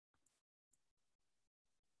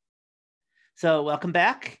So welcome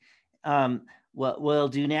back. What we'll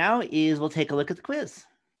do now is we'll take a look at the quiz,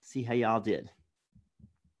 see how y'all did.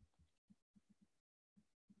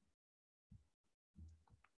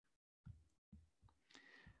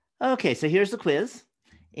 Okay, so here's the quiz,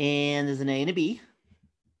 and there's an A and a B.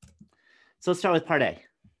 So let's start with part A.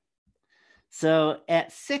 So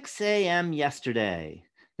at 6 a.m. yesterday,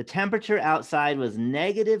 the temperature outside was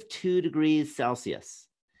 -2 degrees Celsius.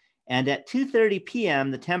 And at 2:30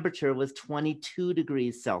 p.m., the temperature was 22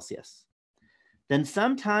 degrees Celsius. Then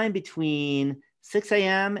sometime between 6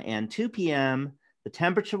 a.m. and 2 p.m., the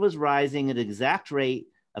temperature was rising at an exact rate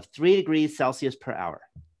of 3 degrees Celsius per hour.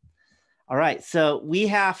 All right, so we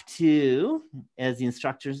have to, as the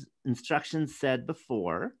instructions said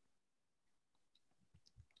before,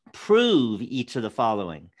 prove each of the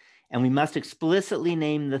following. And we must explicitly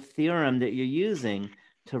name the theorem that you're using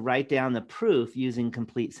to write down the proof using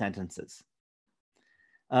complete sentences.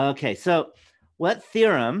 Okay, so what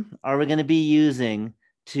theorem are we going to be using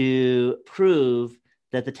to prove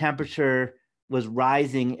that the temperature was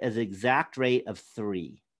rising at an exact rate of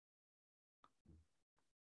 3?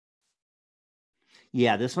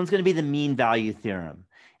 Yeah, this one's going to be the mean value theorem.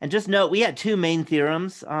 And just note, we had two main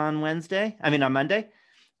theorems on Monday.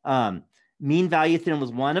 Mean value theorem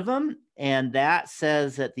was one of them, and that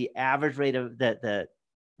says that the average rate of the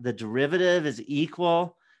derivative is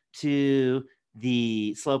equal to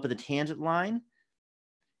the slope of the tangent line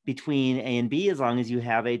between A and B as long as you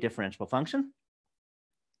have a differentiable function.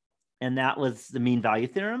 And that was the mean value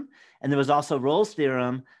theorem. And there was also Rolle's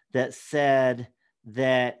theorem that said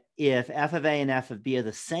that if f of A and f of B are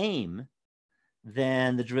the same,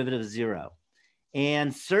 then the derivative is 0.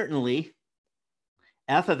 And certainly,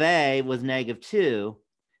 f of A was -2,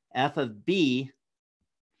 f of B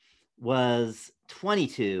was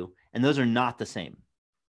 22, and those are not the same.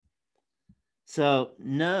 So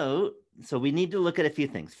we need to look at a few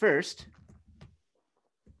things. First,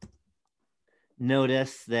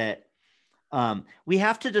 notice that we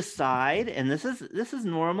have to decide, and this is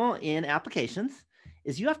normal in applications,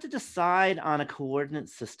 is you have to decide on a coordinate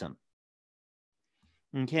system.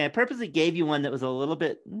 Okay, I purposely gave you one that was a little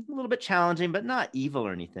bit challenging, but not evil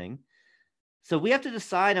or anything. So we have to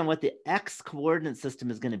decide on what the x coordinate system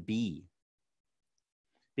is going to be,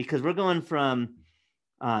 because we're going from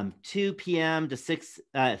 2 p.m. to 6.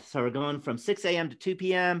 So we're going from 6 a.m. to 2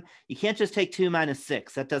 p.m. You can't just take 2 minus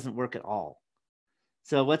 6. That doesn't work at all.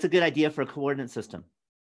 So what's a good idea for a coordinate system?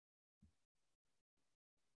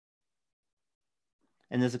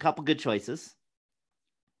 And there's a couple good choices.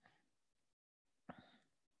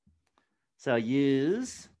 So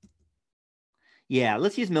let's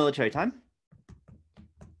use military time.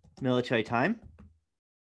 Military time.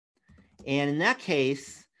 And in that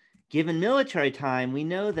case, given military time, we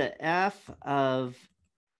know that f of,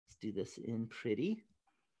 let's do this in pretty.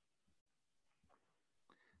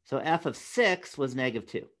 So f of 6 was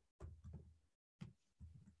 -2.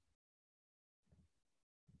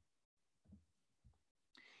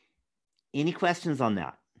 Any questions on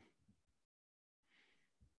that?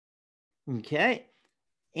 Okay.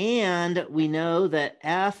 And we know that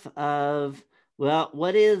f of, well,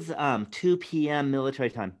 what is 2 p.m. military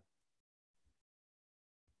time?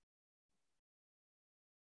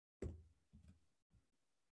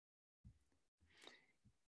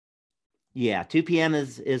 Yeah, 2 p.m.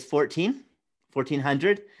 is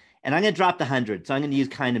 1400. And I'm going to drop the 100. So I'm going to use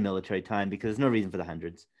kind of military time because there's no reason for the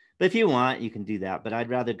hundreds. But if you want, you can do that. But I'd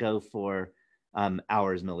rather go for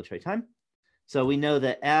hours military time. So we know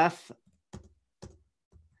that f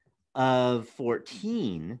of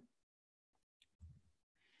 14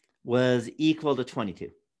 was equal to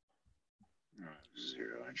 22.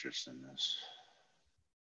 Zero interest in this.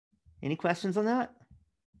 Any questions on that?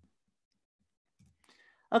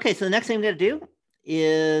 Okay, so the next thing we're going to do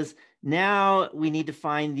is now we need to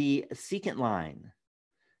find the secant line.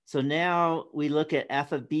 So now we look at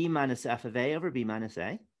f of B minus f of A over B minus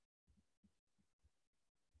A.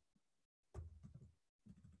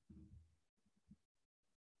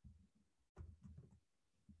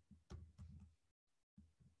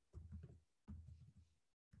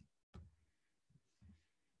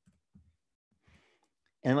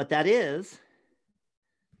 And what that is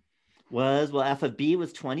was, well, f of B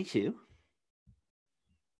was 22.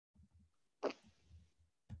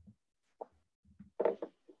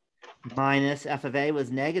 Minus f of A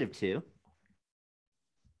was -2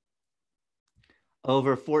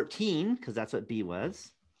 over 14, because that's what B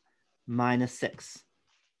was, minus 6.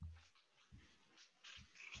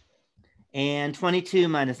 And 22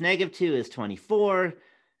 minus -2 is 24.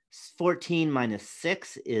 14 minus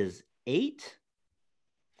 6 is 8.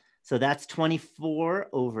 So that's 24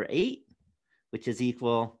 over 8. which is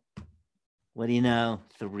equal, what do you know,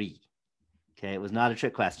 3. Okay, it was not a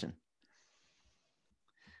trick question.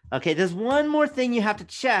 Okay, there's one more thing you have to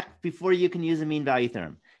check before you can use a mean value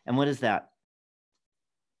theorem. And what is that?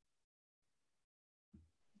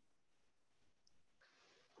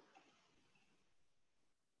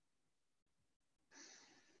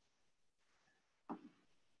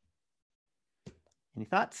 Any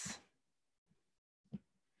thoughts?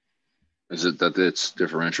 Is it that it's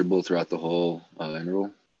differentiable throughout the whole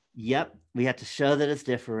interval? Yep, we have to show that it's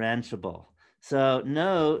differentiable. So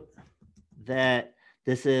note that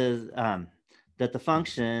this is that the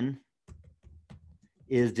function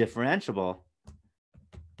is differentiable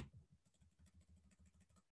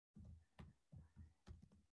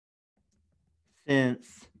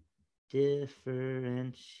since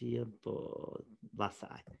differentiable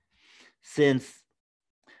since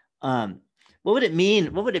what would it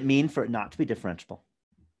mean? What would it mean for it not to be differentiable?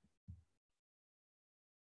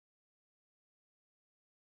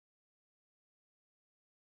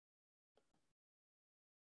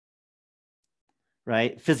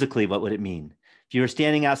 Right? Physically, what would it mean? If you were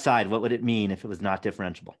standing outside, what would it mean if it was not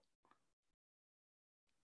differentiable?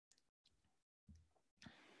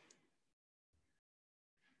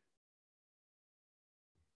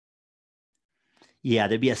 Yeah,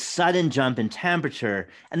 there'd be a sudden jump in temperature,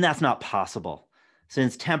 and that's not possible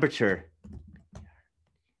since temperature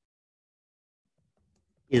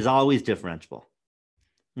is always differentiable,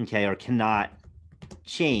 okay, or cannot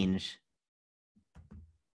change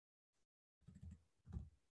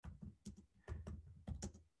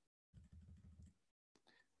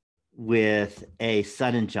with a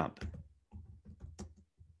sudden jump.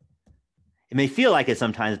 It may feel like it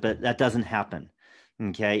sometimes, but that doesn't happen.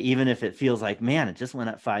 Okay, even if it feels like, man, it just went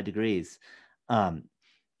up 5 degrees.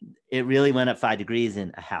 It really went up 5 degrees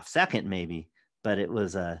in a half second, maybe, but it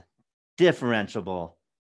was a differentiable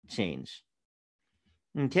change.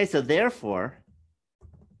 Okay, so therefore,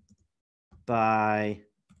 by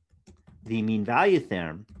the mean value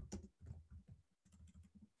theorem,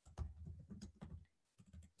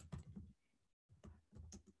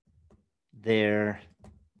 there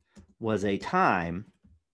was a time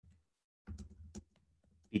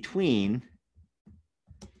between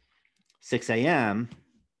 6 a.m.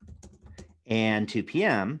 and 2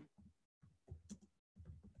 p.m.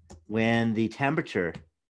 when the temperature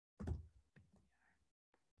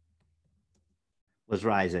was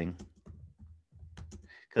rising,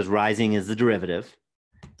 because rising is the derivative,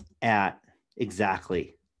 at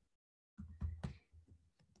exactly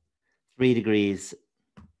 3 degrees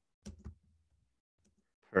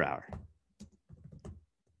per hour.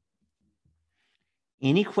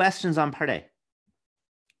 Any questions on part A?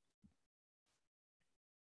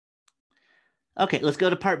 Okay, let's go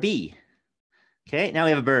to part B. Okay, now we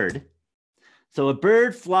have a bird. So a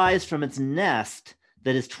bird flies from its nest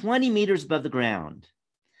that is 20 meters above the ground.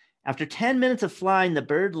 After 10 minutes of flying, the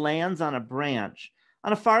bird lands on a branch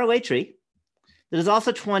on a faraway tree that is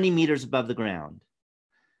also 20 meters above the ground.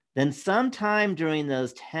 Then sometime during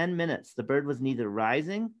those 10 minutes, the bird was neither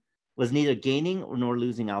gaining nor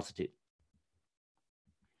losing altitude.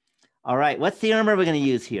 All right, what theorem are we going to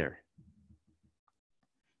use here?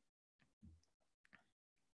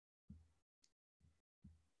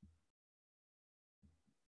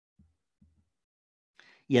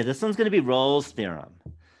 Yeah, this one's going to be Rolle's theorem.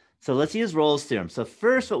 So let's use Rolle's theorem. So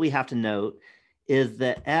first, what we have to note is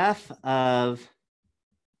that f of,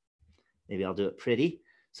 maybe I'll do it pretty.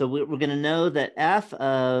 So we're going to know that f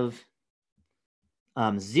of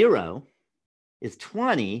 0 is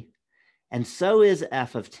 20, and so is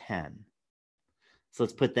f of 10. So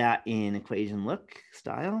let's put that in equation look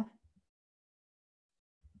style.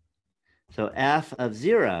 So f of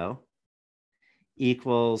 0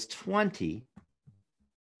 equals 20,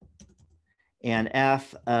 and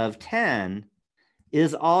f of 10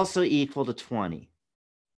 is also equal to 20.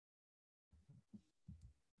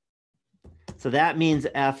 So that means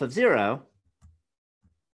f of 0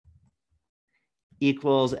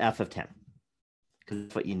 equals f of 10, because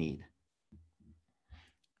that's what you need.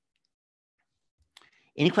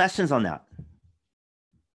 Any questions on that?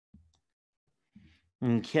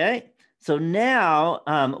 Okay, so now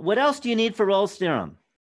what else do you need for Rolle's theorem?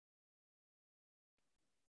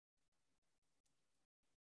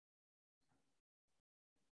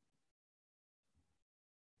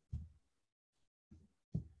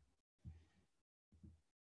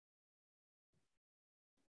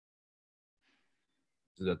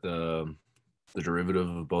 Is that the derivative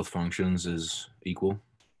of both functions is equal?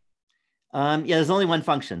 Yeah, there's only one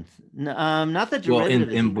function. Not the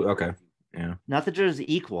derivative. Well, okay, yeah. Not the derivative is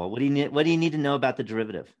equal. What do you need to know about the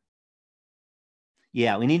derivative?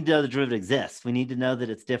 Yeah, we need to know the derivative exists. We need to know that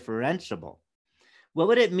it's differentiable. What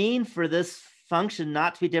would it mean for this function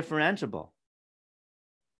not to be differentiable?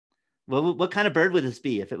 What kind of bird would this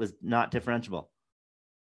be if it was not differentiable?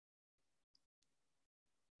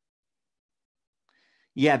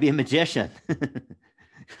 Yeah, be a magician.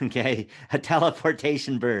 Okay, a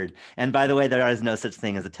teleportation bird. And by the way, there is no such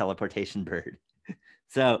thing as a teleportation bird.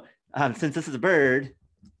 So since this is a bird,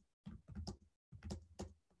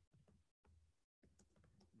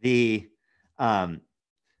 the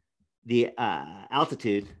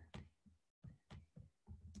altitude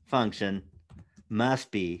function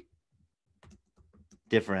must be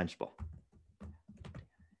differentiable.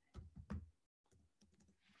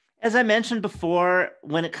 As I mentioned before,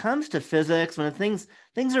 when it comes to physics, when things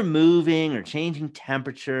are moving or changing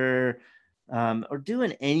temperature or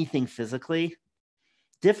doing anything physically,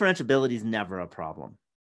 differentiability is never a problem.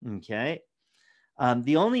 Okay.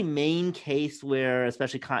 The only main case where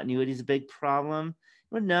especially continuity is a big problem,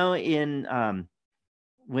 you would know in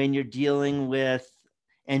when you're dealing with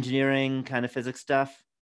engineering kind of physics stuff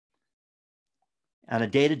on a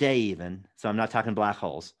day-to-day even. So I'm not talking black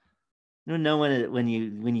holes. You know when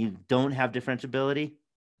you don't have differentiability.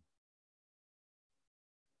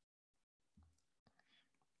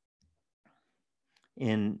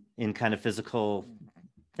 In kind of physical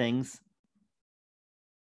things.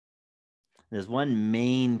 There's one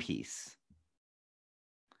main piece.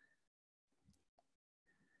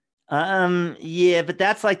 Yeah, but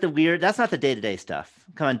that's like that's not the day-to-day stuff.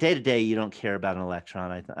 Come on, day-to-day, you don't care about an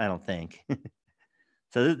electron, I don't think.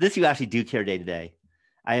 So this you actually do care day-to-day.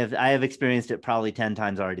 I have experienced it probably 10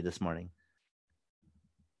 times already this morning.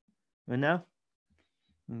 But no?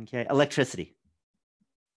 Okay, electricity.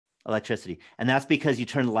 And that's because you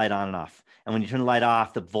turn the light on and off. And when you turn the light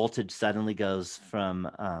off, the voltage suddenly goes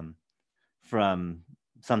from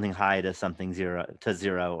something high to something zero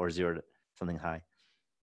or zero to something high.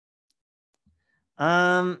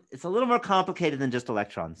 It's a little more complicated than just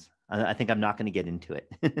electrons. I think I'm not going to get into it.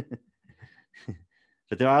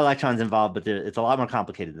 But there are electrons involved, but it's a lot more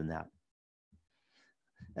complicated than that.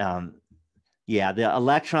 Yeah, the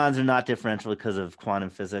electrons are not differential because of quantum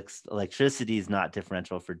physics. Electricity is not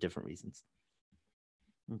differential for different reasons.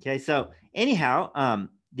 Okay, so anyhow,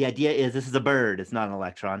 the idea is this is a bird. It's not an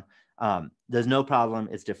electron. There's no problem.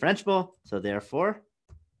 It's differentiable. So therefore,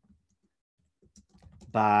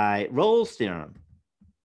 by Rolle's theorem,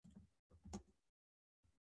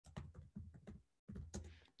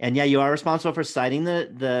 and yeah, you are responsible for citing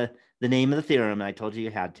the name of the theorem. I told you you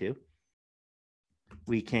had to.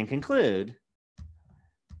 We can conclude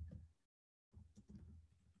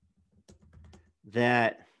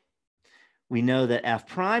that we know that f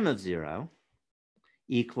prime of 0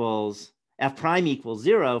 equals f prime equals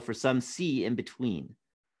 0 for some c in between.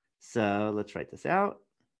 So let's write this out.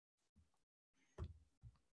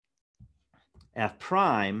 F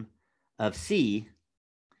prime of c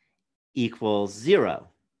equals 0.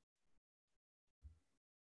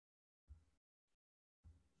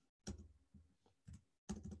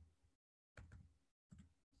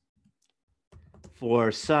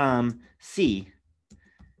 For some c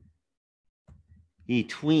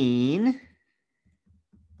between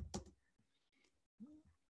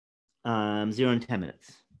 0 and 10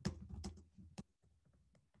 minutes.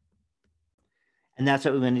 And that's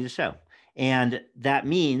what we need to show. And that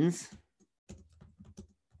means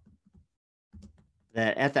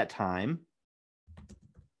that at that time,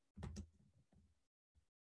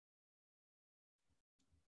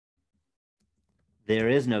 there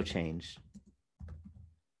is no change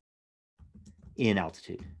in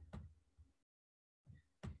altitude.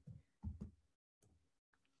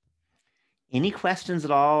 Any questions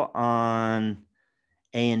at all on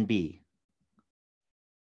A and B?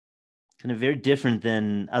 Kind of very different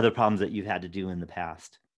than other problems that you've had to do in the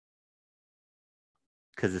past.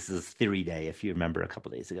 Because this is theory day, if you remember a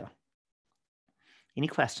couple days ago. Any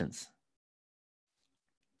questions?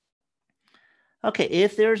 Okay,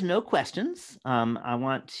 if there's no questions, I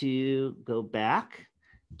want to go back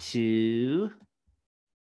to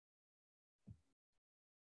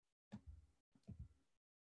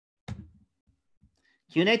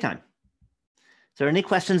Q&A time. Is there any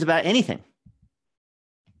questions about anything?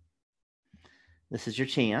 This is your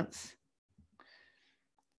chance.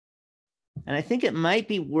 And I think it might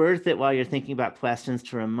be worth it while you're thinking about questions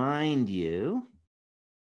to remind you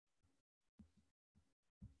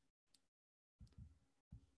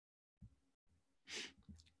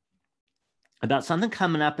about something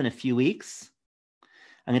coming up in a few weeks.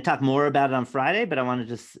 I'm going to talk more about it on Friday, but I want to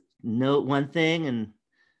just note one thing,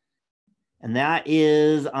 and that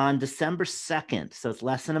is on December 2nd. So it's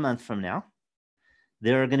less than a month from now.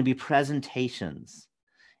 there are going to be presentations.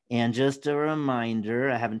 And just a reminder,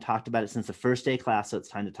 I haven't talked about it since the first day of class, so it's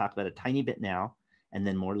time to talk about it a tiny bit now and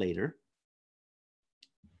then more later,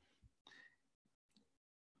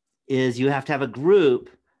 is you have to have a group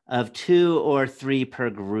of 2 or 3 per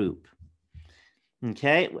group.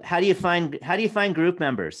 Okay, how do you find group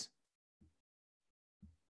members?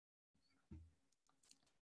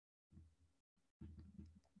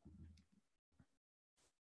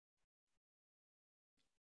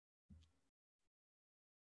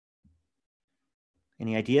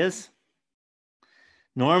 Any ideas?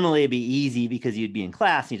 Normally it'd be easy because you'd be in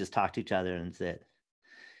class and you just talk to each other and that's it.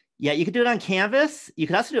 Yeah, you could do it on Canvas. You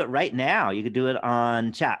could also do it right now. You could do it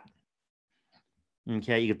on chat.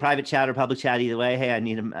 Okay, you could private chat or public chat either way. Hey, I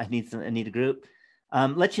need a group.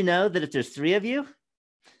 Let you know that if there's 3 of you,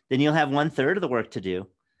 then you'll have 1/3 of the work to do.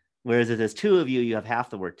 Whereas if there's 2 of you, you have half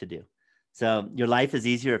the work to do. So your life is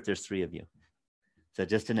easier if there's 3 of you. So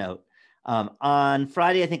just a note. On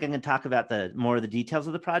Friday, I think I'm going to talk about more of the details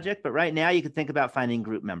of the project, but right now you can think about finding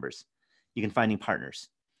group members. You can finding partners.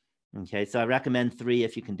 Okay, so I recommend 3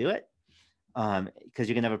 if you can do it, because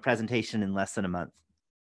you're going to have a presentation in less than a month.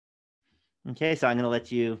 Okay, so I'm going to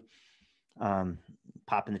let you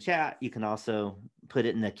pop in the chat. You can also put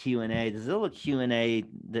it in the Q&A. There's a little Q&A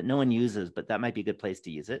that no one uses, but that might be a good place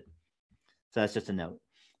to use it. So that's just a note.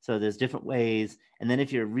 So there's different ways. And then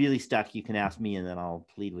if you're really stuck, you can ask me and then I'll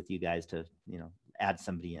plead with you guys to, add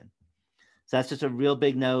somebody in. So that's just a real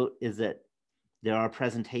big note, is that there are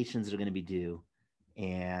presentations that are going to be due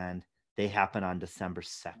and they happen on December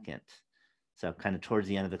 2nd. So kind of towards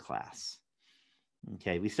the end of the class.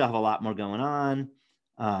 Okay, we still have a lot more going on.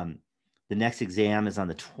 The next exam is on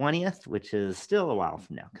the 20th, which is still a while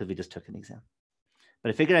from now because we just took an exam. But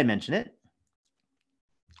I figured I'd mention it.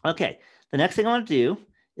 Okay, the next thing I want to do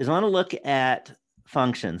is I want to look at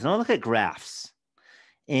functions. And I want to look at graphs.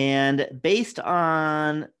 And based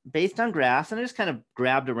on graphs, and I just kind of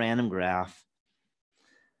grabbed a random graph.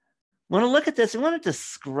 I want to look at this. I want to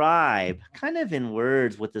describe kind of in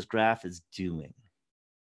words what this graph is doing.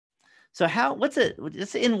 So what's it,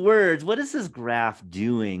 just in words, what is this graph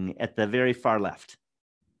doing at the very far left?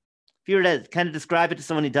 If you were to kind of describe it to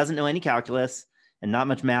someone who doesn't know any calculus and not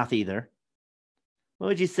much math either, what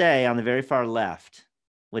would you say on the very far left?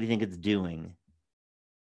 What do you think it's doing?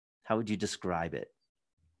 How would you describe it?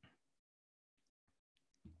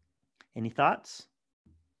 Any thoughts?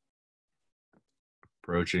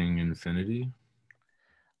 Approaching infinity.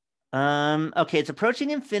 Okay, it's approaching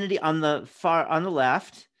infinity on the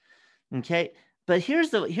left. Okay, but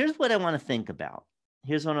here's what I want to think about.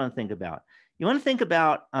 Here's what I want to think about. You want to think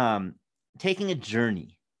about taking a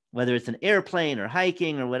journey, whether it's an airplane or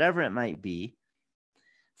hiking or whatever it might be,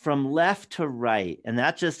 from left to right. And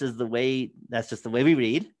that's just the way we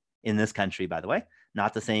read in this country, by the way.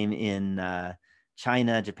 Not the same in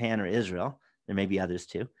China, Japan, or Israel. There may be others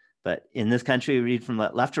too. But in this country, we read from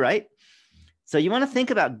left to right. So you want to think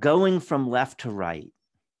about going from left to right.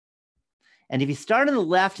 And if you start on the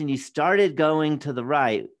left and you started going to the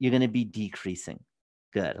right, you're going to be decreasing.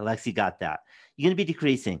 Good. Alexi got that. You're going to be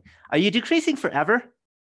decreasing. Are you decreasing forever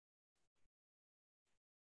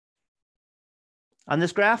on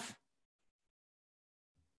this graph?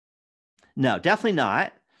 No, definitely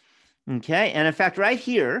not. Okay. And in fact, right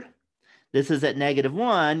here, this is at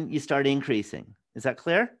 -1, you start increasing. Is that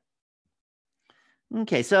clear?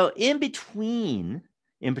 Okay. So in between,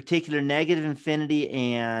 in particular, negative infinity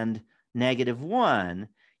and -1,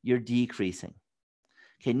 you're decreasing.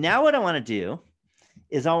 Okay, now what I want to do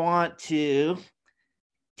is I want to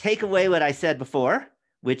take away what I said before,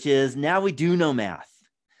 which is now we do know math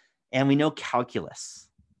and we know calculus.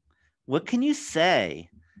 What can you say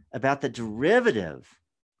about the derivative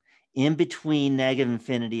in between negative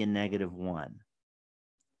infinity and -1?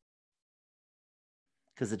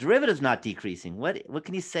 Because the derivative is not decreasing. What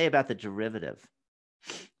can you say about the derivative?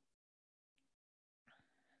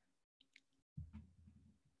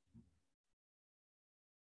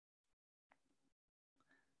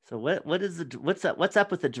 So what's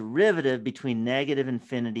up with the derivative between negative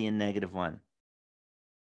infinity and -1?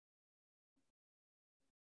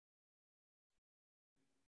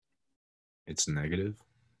 It's negative.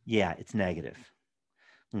 Yeah, it's negative.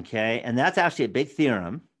 Okay, and that's actually a big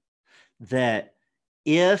theorem that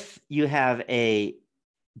if you have a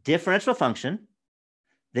differential function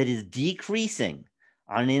that is decreasing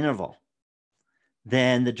on an interval,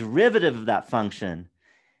 then the derivative of that function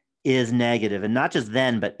is negative, and not just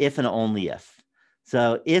then, but if and only if.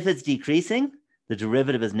 So if it's decreasing, the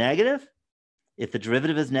derivative is negative. If the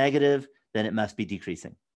derivative is negative, then it must be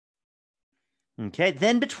decreasing. Okay,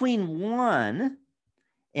 then between 1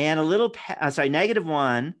 and a little,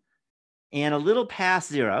 -1 and a little past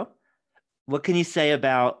 0, what can you say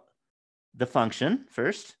about the function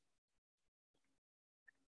first?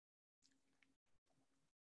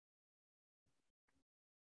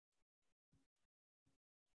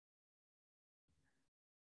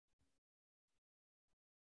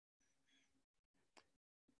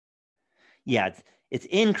 Yeah, it's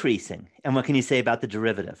increasing. And what can you say about the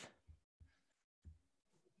derivative?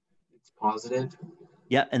 It's positive.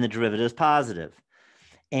 Yep, and the derivative is positive.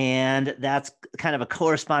 And that's kind of a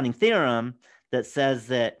corresponding theorem that says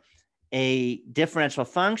that a differential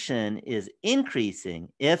function is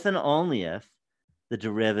increasing if and only if the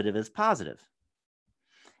derivative is positive.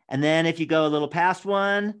 And then if you go a little past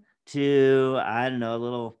 1 to, I don't know, a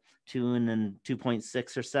little 2 and then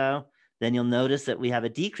 2.6 or so, then you'll notice that we have a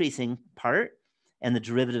decreasing part and the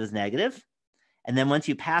derivative is negative. And then once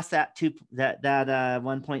you pass that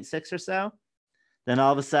 1.6 or so, then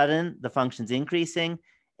all of a sudden the function's increasing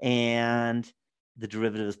and the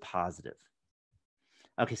derivative is positive.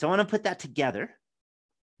 Okay, so I want to put that together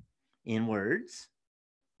in words.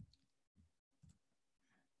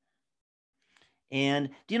 And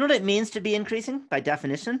do you know what it means to be increasing by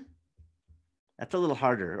definition? That's a little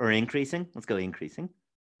harder. Or increasing. Let's go increasing.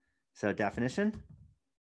 So definition.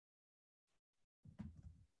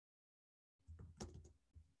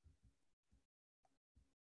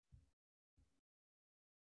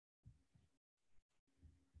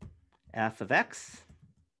 F of x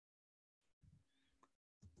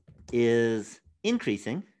is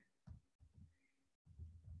increasing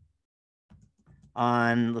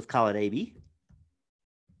on, let's call it AB,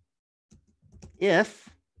 if,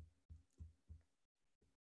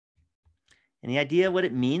 any idea what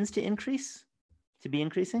it means to increase, to be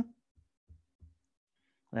increasing?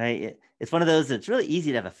 Right? It's one of those that's really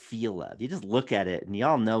easy to have a feel of. You just look at it and you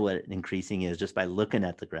all know what increasing is just by looking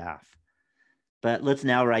at the graph. But let's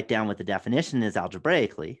now write down what the definition is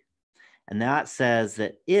algebraically. And that says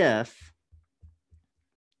that if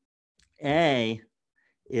A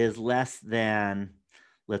is less than,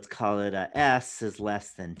 let's call it S is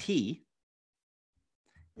less than T,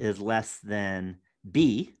 is less than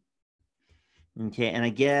B. Okay, and I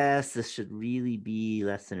guess this should really be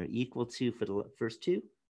less than or equal to for the first two.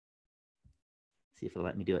 See if it'll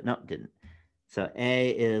let me do it. No, it didn't. So A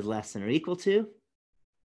is less than or equal to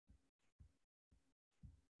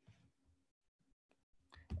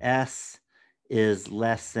S is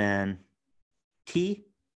less than T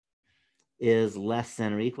is less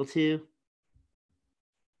than or equal to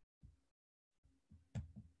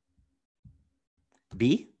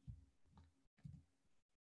B,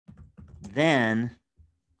 then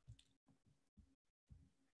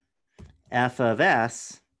F of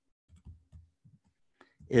S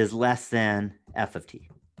is less than F of T.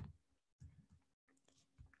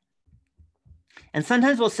 And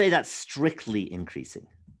sometimes we'll say that's strictly increasing.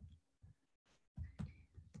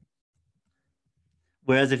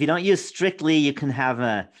 Whereas if you don't use strictly, you can have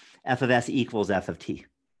a F of S equals F of T.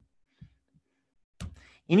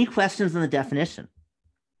 Any questions on the definition?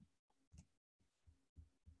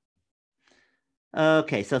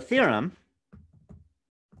 Okay, so theorem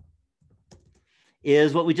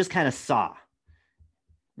is what we just kind of saw.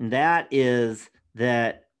 And that is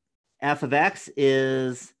that F of X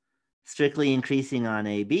is strictly increasing on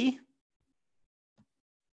AB.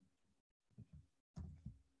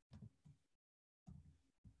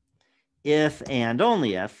 If and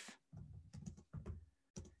only if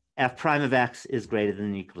F prime of X is greater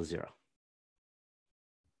than or equal to 0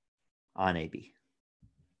 on AB.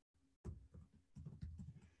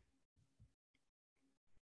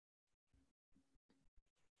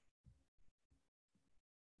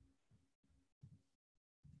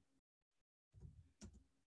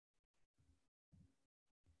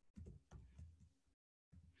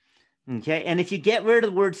 Okay, and if you get rid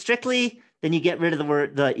of the word strictly, then you get rid of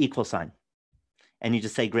the equal sign, and you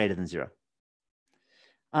just say greater than 0.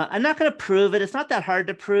 I'm not going to prove it. It's not that hard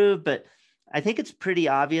to prove, but I think it's pretty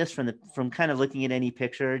obvious from kind of looking at any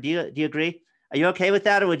picture. Do you agree? Are you okay with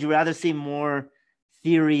that, or would you rather see more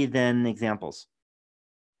theory than examples?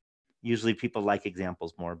 Usually people like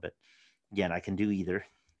examples more, but again, I can do either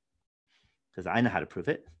because I know how to prove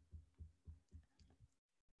it.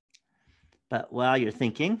 But while you're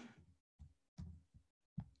thinking,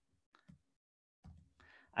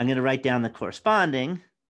 I'm going to write down the corresponding.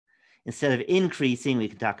 Instead of increasing, we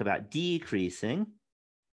can talk about decreasing.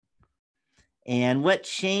 And what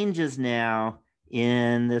changes now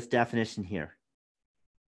in this definition here?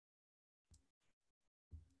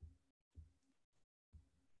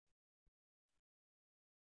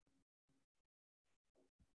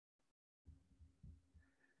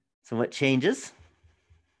 So what changes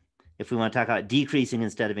if we want to talk about decreasing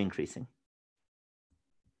instead of increasing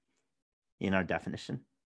in our definition?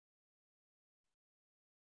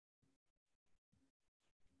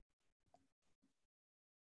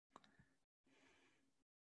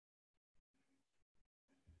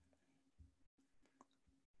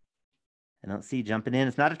 I don't see you jumping in.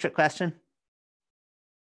 It's not a trick question.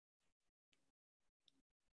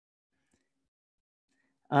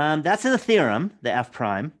 That's in the theorem, the F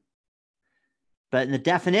prime. But in the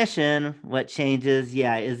definition, what changes,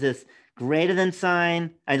 is this greater than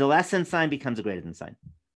sign, and the less than sign becomes a greater than sign.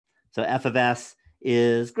 So F of S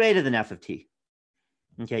is greater than F of T.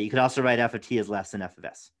 Okay, you could also write F of T as less than F of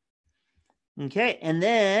S. Okay, and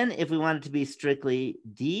then if we want it to be strictly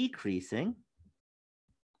decreasing,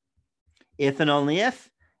 if and only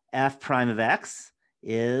if F prime of X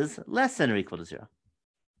is less than or equal to 0.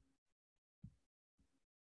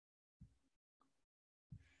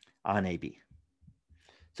 On AB.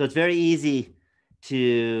 So it's very easy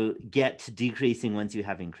to get to decreasing once you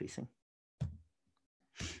have increasing.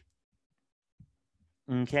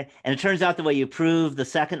 Okay, and it turns out the way you prove the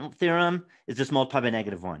second theorem is just multiply by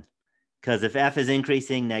 -1. Because if F is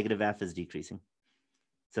increasing, negative F is decreasing.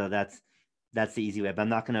 So that's the easy way, but I'm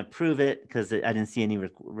not going to prove it because I didn't see any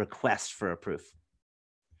requests for a proof.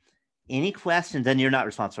 Any questions? And you're not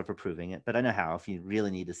responsible for proving it, but I know how if you really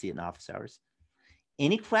need to see it in office hours.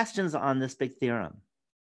 Any questions on this big theorem?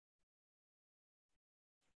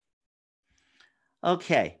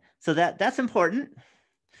 Okay, so that's important.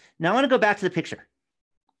 Now I want to go back to the picture,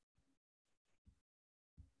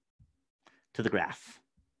 to the graph.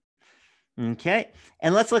 Okay,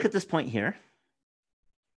 and let's look at this point here.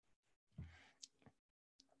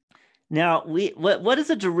 Now, what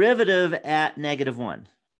is a derivative at -1?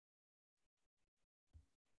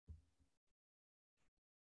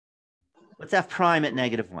 What's F prime at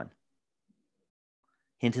 -1?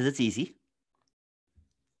 Hint is it's easy.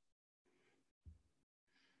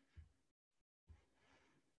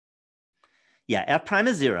 Yeah, F prime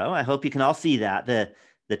is 0. I hope you can all see that.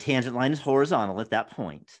 The tangent line is horizontal at that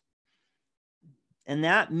point. And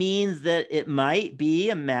that means that it might be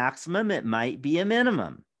a maximum, it might be a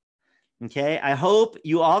minimum. Okay, I hope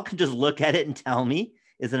you all can just look at it and tell me,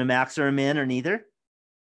 is it a max or a min or neither?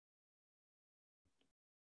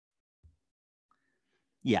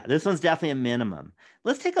 Yeah, this one's definitely a minimum.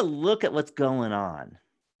 Let's take a look at what's going on.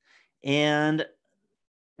 And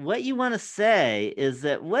what you want to say is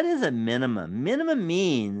that what is a minimum? Minimum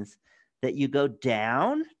means that you go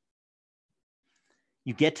down,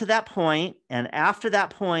 you get to that point, and after that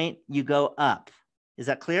point, you go up. Is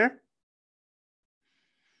that clear?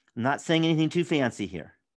 I'm not saying anything too fancy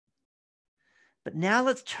here. But now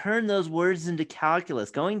let's turn those words into calculus.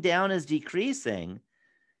 Going down is decreasing.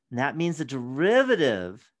 And that means the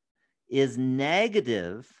derivative is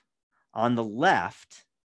negative on the left.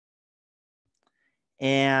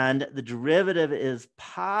 And the derivative is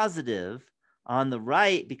positive on the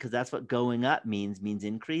right because that's what going up means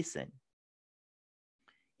increasing.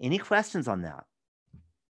 Any questions on that?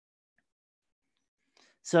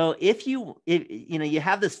 So if you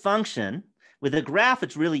have this function, with a graph,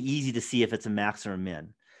 it's really easy to see if it's a max or a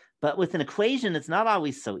min. But with an equation, it's not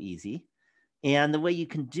always so easy. And the way you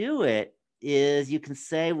can do it is you can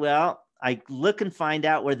say, well, I look and find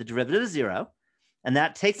out where the derivative is 0. And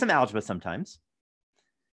that takes some algebra sometimes.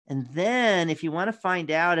 And then if you want to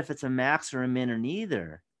find out if it's a max or a min or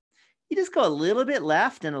neither, you just go a little bit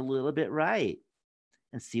left and a little bit right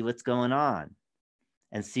and see what's going on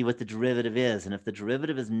and see what the derivative is. And if the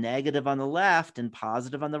derivative is negative on the left and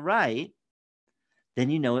positive on the right,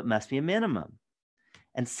 then you know it must be a minimum.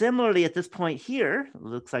 And similarly, at this point here, it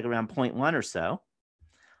looks like around 0.1 or so,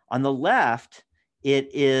 on the left,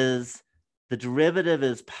 the derivative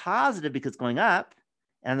is positive because it's going up,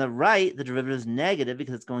 and on the right, the derivative is negative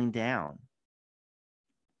because it's going down.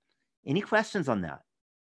 Any questions on that?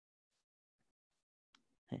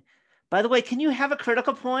 Okay. By the way, can you have a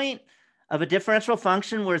critical point of a differential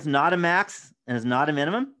function where it's not a max and it's not a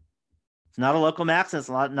minimum? It's not a local max and it's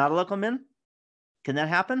not a local min? Can that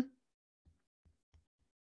happen?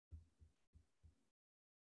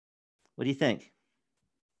 What do you think?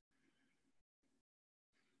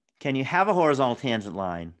 Can you have a horizontal tangent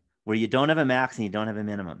line where you don't have a max and you don't have a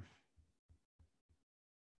minimum?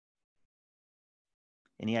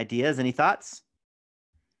 Any ideas? Any thoughts?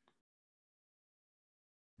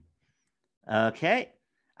 Okay.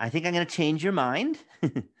 I think I'm going to change your mind,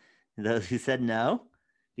 those who said no,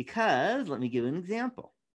 because let me give an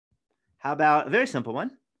example. How about a very simple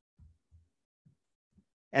one?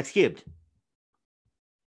 X cubed.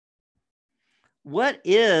 What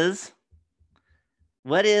is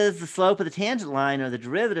what is the slope of the tangent line or the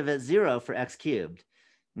derivative at 0 for x cubed?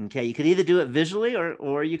 Okay, you could either do it visually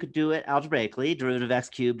or you could do it algebraically. Derivative of x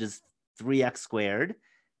cubed is 3x squared.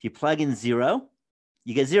 If you plug in 0,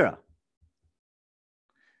 you get 0.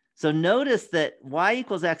 So notice that y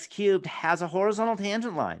equals x cubed has a horizontal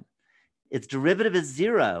tangent line. Its derivative is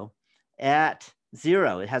 0 at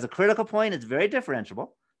 0. It has a critical point. It's very differentiable.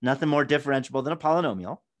 Nothing more differentiable than a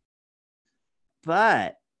polynomial.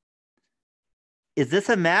 But is this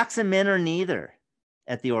a max and min or neither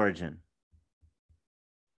at the origin?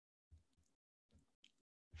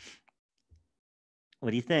 What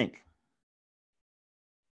do you think?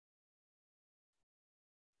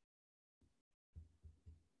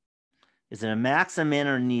 Is it a max, a min,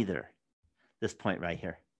 or neither? This point right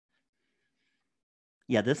here.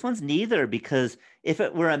 Yeah, this one's neither, because if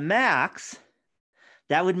it were a max,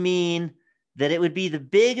 that would mean that it would be the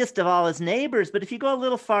biggest of all its neighbors. But if you go a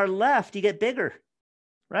little far left, you get bigger,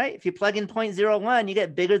 right? If you plug in 0.01, you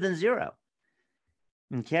get bigger than 0.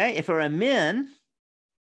 Okay, if it were a min,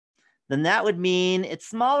 then that would mean it's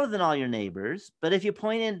smaller than all your neighbors. But if you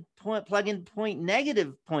plug in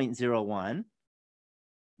negative 0.01,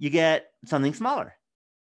 you get something smaller.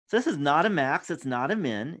 So this is not a max, it's not a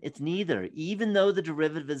min, it's neither, even though the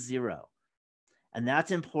derivative is 0. And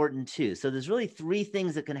that's important too. So there's really 3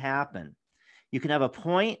 things that can happen. You can have a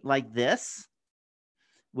point like this,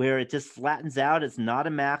 where it just flattens out, it's not a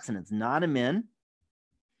max and it's not a min.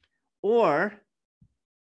 Or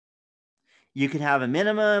you could have a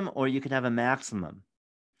minimum or you could have a maximum.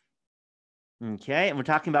 Okay, and we're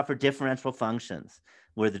talking about for differential functions,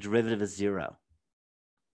 where the derivative is 0.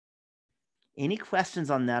 Any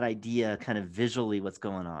questions on that idea, kind of visually what's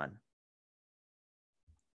going on?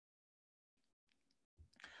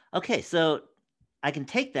 Okay, so I can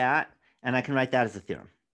take that and I can write that as a theorem.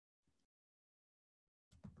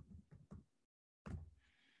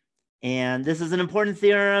 And this is an important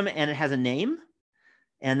theorem and it has a name.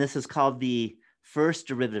 And this is called the first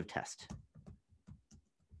derivative test.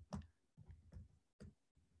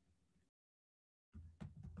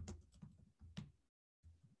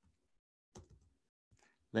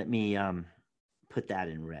 Let me put that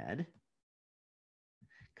in red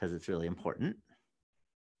because it's really important.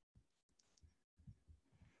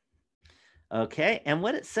 Okay, and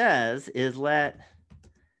what it says is let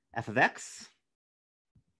f of x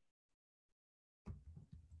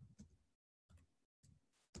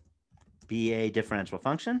be a differential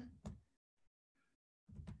function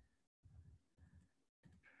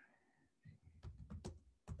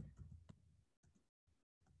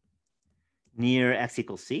near x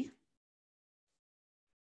equals c.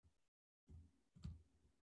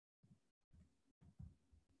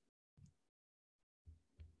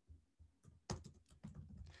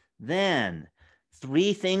 Then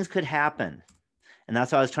 3 things could happen. And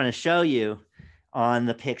that's what I was trying to show you on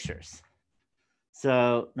the pictures.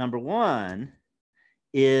 So number 1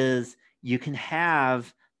 is you can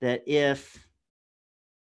have that if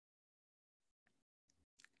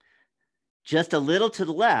just a little to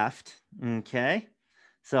the left, okay?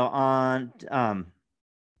 So on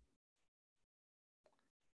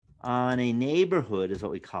a neighborhood is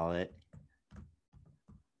what we call it,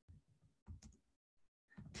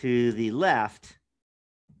 to the left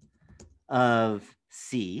of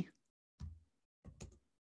C.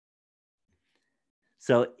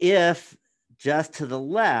 So if just to the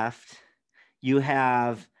left, you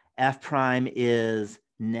have f prime is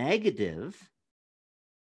negative.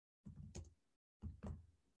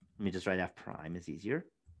 Let me just write f prime is easier.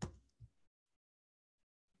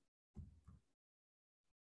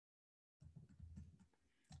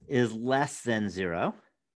 Is less than 0.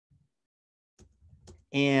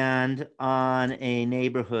 And on a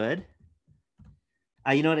neighborhood,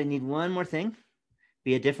 you know what? I need one more thing.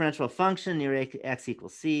 Be a differential function near x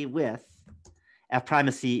equals c with f prime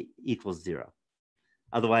of c equals 0.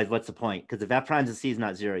 Otherwise, what's the point? Because if f prime of c is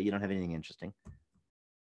not 0, you don't have anything interesting.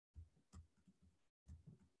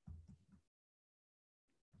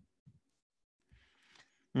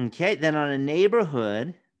 Okay, then on a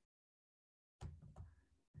neighborhood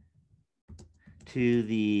to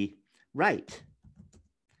the right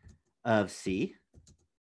of c,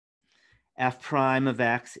 f prime of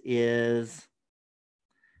x is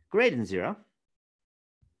greater than 0.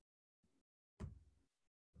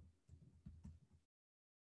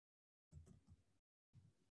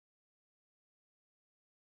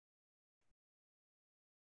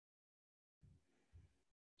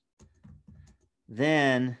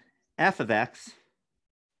 Then f of x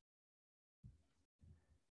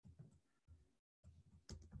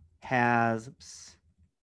has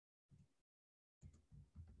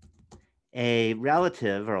a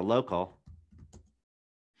relative or a local.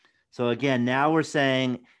 So again, now we're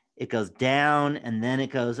saying it goes down and then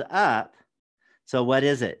it goes up. So what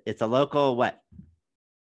is it? It's a local what?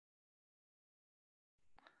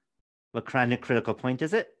 What kind of critical point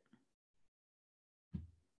is it?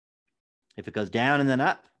 If it goes down and then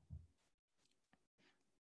up?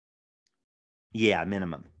 Yeah,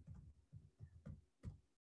 minimum.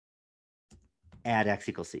 Add x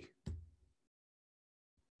equals c.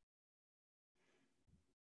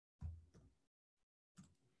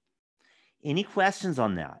 Any questions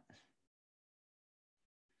on that?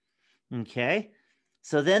 Okay,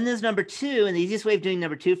 so then there's number 2, and the easiest way of doing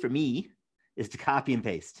number 2 for me is to copy and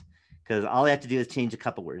paste, because all I have to do is change a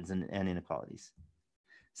couple words and inequalities.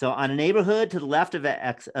 So on a neighborhood to the left of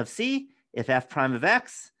x of c, if f prime of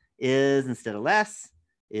x is, instead of less,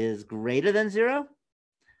 is greater than 0,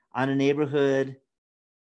 on a neighborhood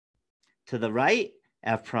to the right,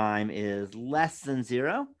 f prime is less than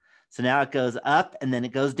 0. So now it goes up and then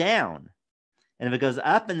it goes down. And if it goes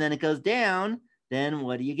up and then it goes down, then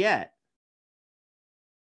what do you get?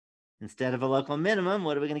 Instead of a local minimum,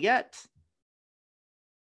 what are we going to get?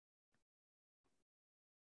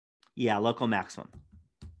 Yeah, local maximum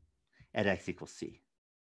at x equals c.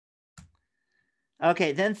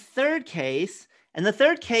 Okay, then third case. And the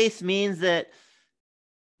third case means that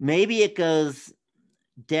maybe it goes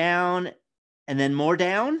down and then more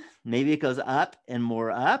down. Maybe it goes up and more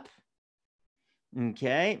up.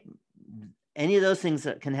 Okay. Any of those things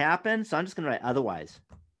that can happen. So I'm just going to write otherwise.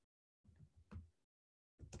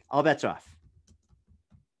 All bets are off.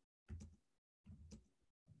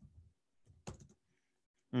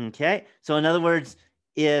 Okay. So in other words,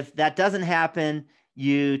 if that doesn't happen,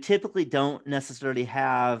 you typically don't necessarily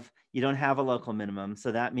have, you don't have a local minimum.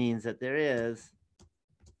 So that means that there is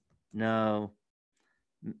no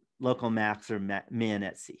local max or min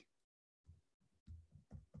at C.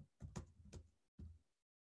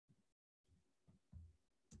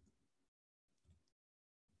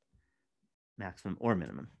 Maximum or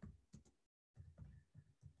minimum.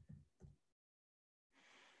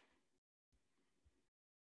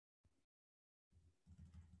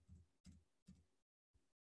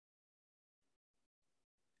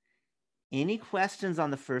 Any questions on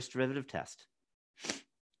the first derivative test?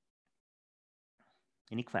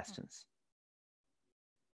 Any questions?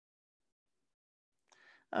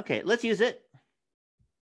 Okay, let's use it.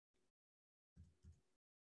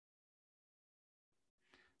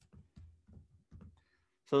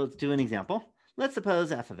 So let's do an example. Let's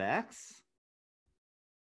suppose f of x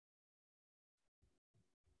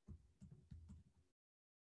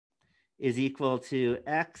is equal to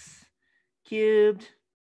x cubed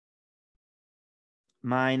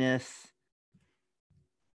minus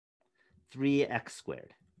 3x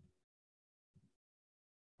squared.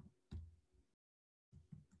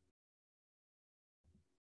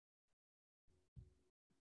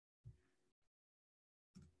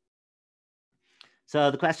 So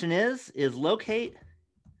the question is locate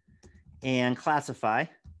and classify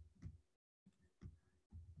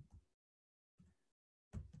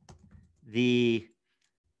the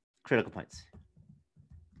critical points.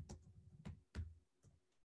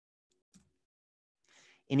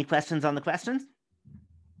 Any questions on the questions?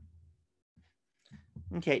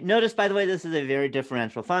 Okay, notice, by the way, this is a very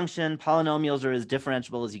differential function. Polynomials are as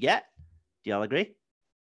differentiable as you get. Do y'all agree?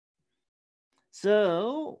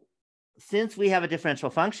 So since we have a differential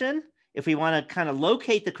function, if we want to kind of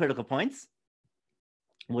locate the critical points,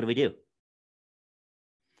 what do we do?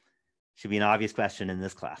 Should be an obvious question in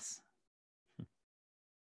this class.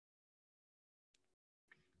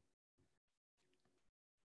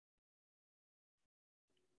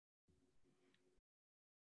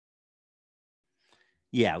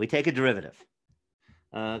 Yeah, we take a derivative.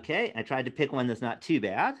 Okay, I tried to pick one that's not too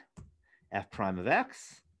bad. F prime of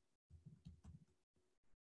x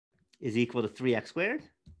is equal to 3x squared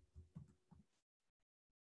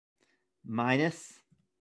minus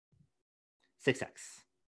 6x.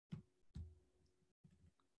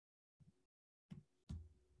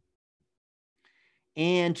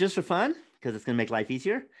 And just for fun, because it's going to make life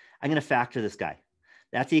easier, I'm going to factor this guy.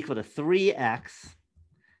 That's equal to 3x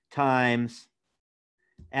times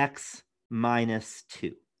x minus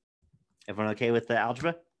 2. Everyone okay with the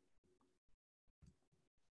algebra?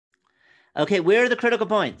 Okay, where are the critical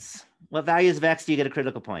points? What values of x do you get a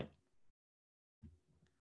critical point?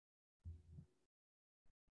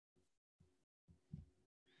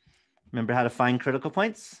 Remember how to find critical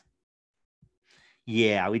points?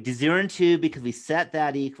 Yeah, we do 0 and 2 because we set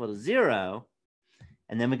that equal to 0.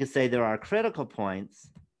 And then we can say there are critical points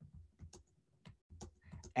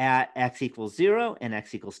at x equals 0 and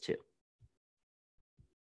x equals 2.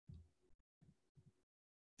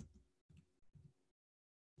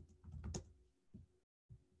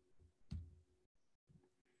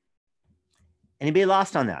 Anybody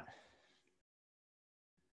lost on that?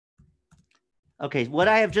 Okay, what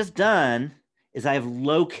I have just done is I have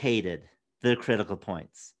located the critical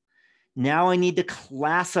points. Now I need to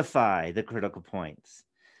classify the critical points.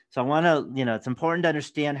 So I want to, it's important to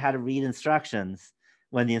understand how to read instructions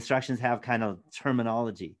when the instructions have kind of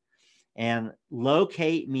terminology. And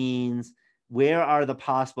locate means where are the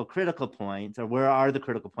possible critical points, or where are the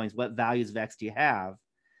critical points? What values of X do you have?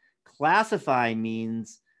 Classify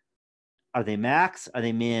means, are they max, are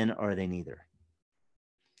they min, or are they neither?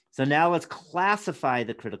 So now let's classify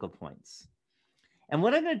the critical points. And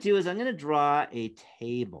what I'm going to do is I'm going to draw a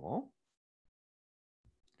table.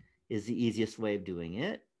 Is the easiest way of doing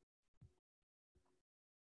it.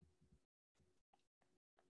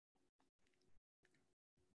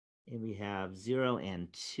 And we have 0 and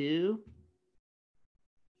 2.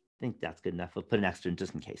 I think that's good enough. We'll put an extra in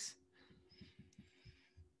just in case.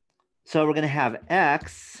 So we're going to have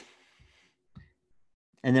X,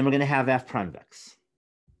 and then we're going to have F prime of X.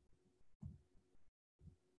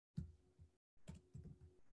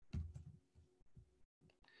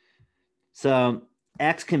 So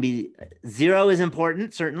X can be 0 is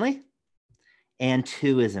important, certainly, and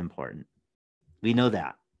 2 is important. We know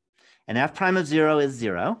that. And F prime of 0 is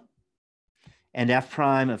 0, and F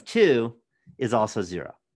prime of 2 is also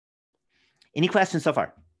 0. Any questions so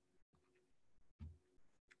far?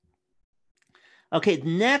 Okay,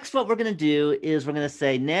 next what we're going to do is we're going to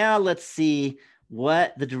say, now let's see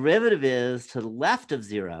what the derivative is to the left of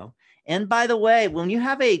 0. And by the way, when you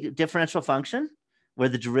have a differential function where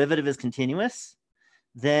the derivative is continuous,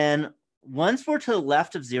 then once we're to the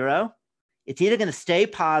left of 0, it's either going to stay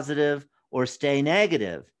positive or stay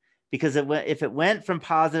negative. Because if it went from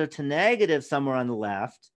positive to negative somewhere on the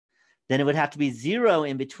left, then it would have to be 0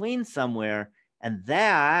 in between somewhere. And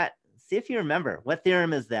that, see if you remember, what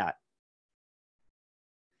theorem is that?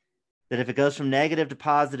 That if it goes from negative to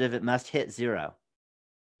positive, it must hit 0.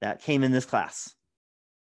 That came in this class.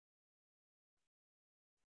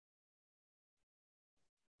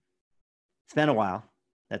 It's been a while.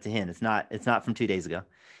 That's a hint. It's not from 2 days ago.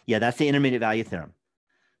 Yeah, that's the intermediate value theorem.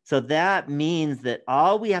 So that means that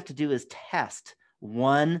all we have to do is test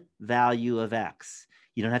one value of X.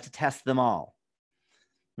 You don't have to test them all.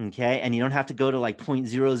 Okay, and you don't have to go to like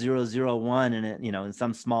 0.0001 in it, in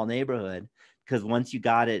some small neighborhood, because once you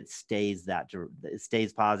got it, it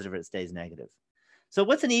stays positive or it stays negative. So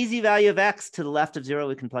what's an easy value of X to the left of 0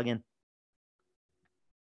 we can plug in?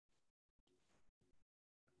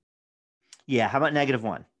 Yeah, how about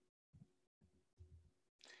 -1?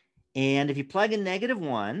 And if you plug in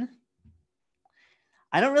 -1,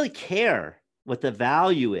 I don't really care what the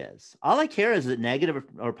value is. All I care is it negative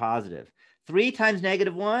or positive. 3 times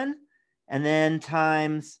 -1, and then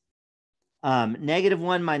times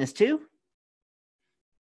 -1 minus 2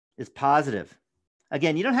 is positive.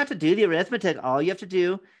 Again, you don't have to do the arithmetic. All you have to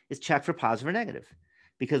do is check for positive or negative,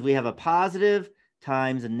 because we have a positive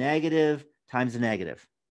times a negative times a negative,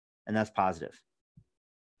 and that's positive.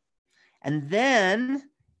 And then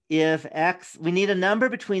if X, we need a number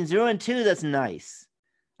between 0 and 2 that's nice.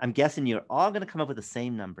 I'm guessing you're all going to come up with the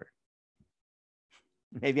same number.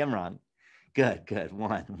 Maybe I'm wrong. Good, good.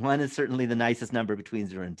 1. 1 is certainly the nicest number between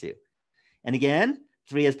 0 and 2. And again,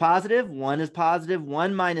 3 is positive, 1 is positive,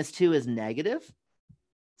 1 minus 2 is negative.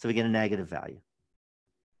 So we get a negative value.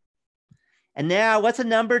 And now what's a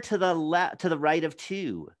number to the right of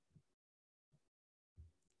 2?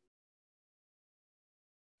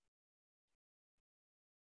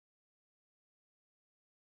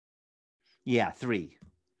 Yeah, 3.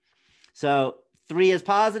 So 3 is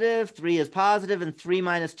positive, 3 is positive, and 3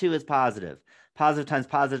 minus 2 is positive. Positive times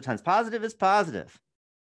positive times positive is positive.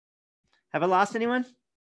 Have I lost anyone?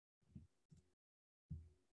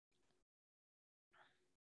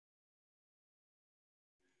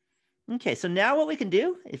 Okay, so now what we can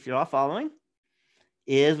do, if you're all following,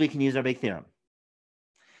 is we can use our big theorem.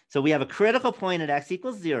 So we have a critical point at X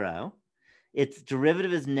equals 0. Its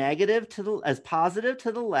derivative is positive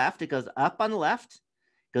to the left. It goes up on the left,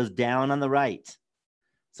 goes down on the right.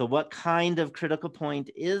 So what kind of critical point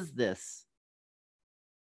is this?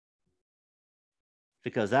 If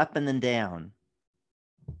it goes up and then down.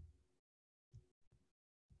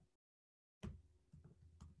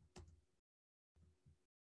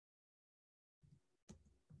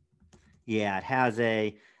 Yeah, it has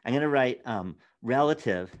I'm going to write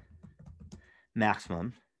relative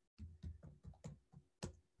maximum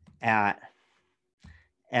at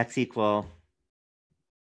X equal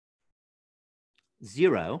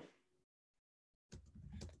 0.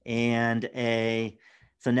 And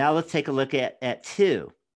so now let's take a look at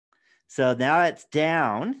 2. So now it's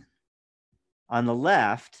down on the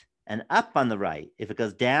left, and up on the right. If it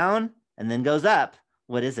goes down and then goes up,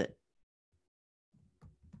 what is it?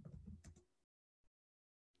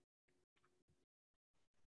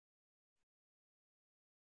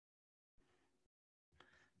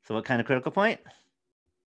 So what kind of critical point?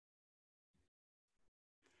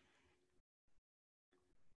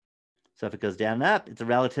 So if it goes down and up, it's a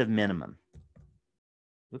relative minimum.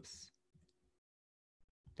 Whoops.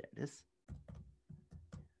 There it is.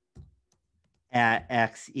 At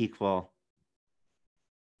x equal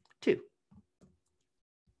 2.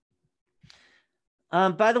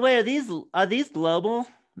 By the way, are these global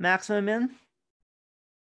maximum min?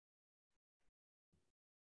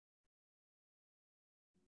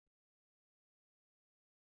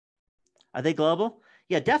 Are they global?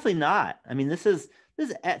 Yeah, definitely not. I mean, this is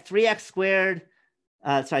at 3x squared.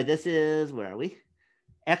 Sorry, this is, where are we?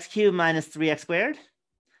 X cubed minus 3x squared.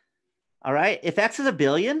 All right, if x is a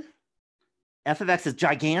billion, f of x is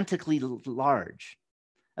gigantically large.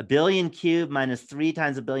 A billion cubed minus 3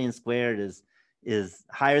 times a billion squared is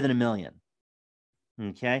higher than a million.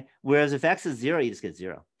 Okay, whereas if x is 0, you just get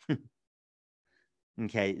 0.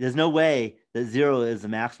 Okay, there's no way that 0 is the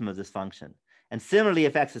maximum of this function. And similarly,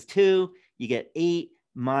 if x is 2, you get 8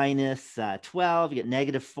 minus 12, you get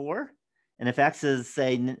negative 4. And if x is,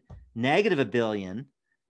 say, negative a billion,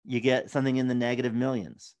 you get something in the negative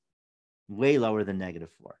millions, way lower than negative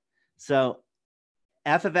 4. So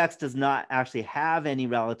f of x does not actually have any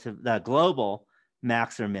relative global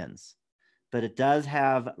max or mins, but it does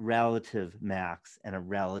have relative max and a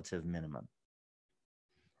relative minimum.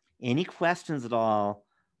 Any questions at all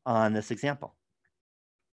on this example?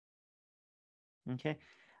 Okay.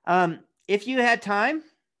 If you had time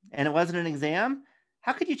and it wasn't an exam,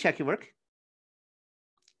 how could you check your work?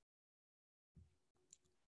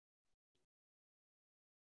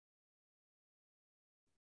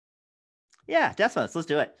 Yeah, decimals. Let's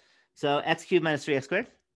do it. So x cubed minus 3x squared.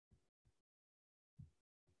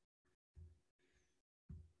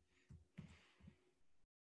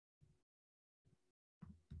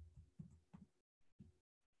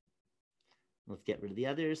 Let's get rid of the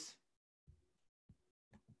others.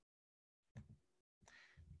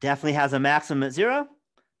 Definitely has a maximum at 0.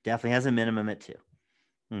 Definitely has a minimum at 2.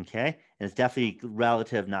 Okay, and it's definitely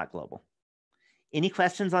relative, not global. Any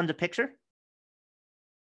questions on the picture?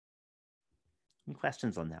 Any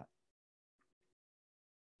questions on that?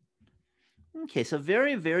 Okay, so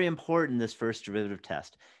very, very important, this first derivative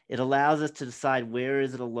test. It allows us to decide where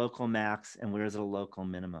is it a local max and where is it a local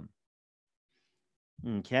minimum.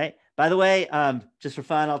 Okay, by the way, just for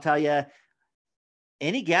fun, I'll tell you,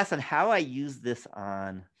 any guess on how I use this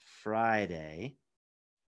on Friday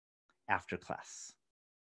after class?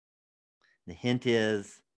 The hint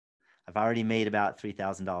is I've already made about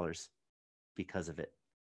 $3,000 because of it.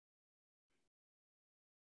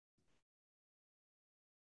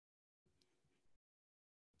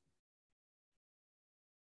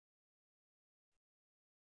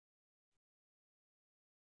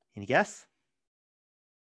 Any guess?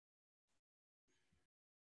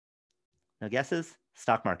 No guesses?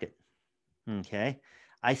 Stock market. Okay.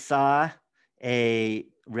 I saw a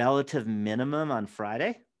relative minimum on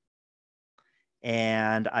Friday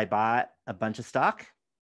and I bought a bunch of stock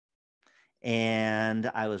and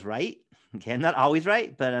I was right. Okay. I'm not always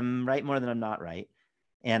right, but I'm right more than I'm not right.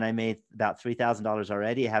 And I made about $3,000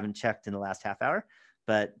 already. I haven't checked in the last half hour,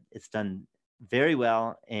 but it's done very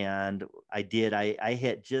well. And I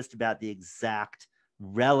hit just about the exact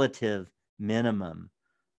relative minimum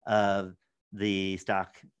of the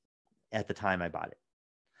stock at the time I bought it.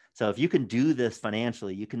 So if you can do this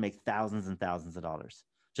financially, you can make thousands and thousands of dollars,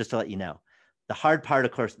 just to let you know. The hard part,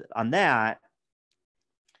 of course, on that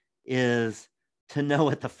is to know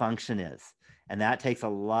what the function is. And that takes a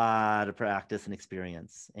lot of practice and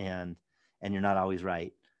experience, and you're not always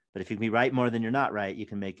right. But if you can be right more than you're not right, you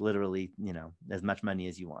can make literally, as much money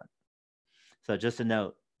as you want. So just a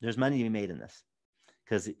note, there's money to be made in this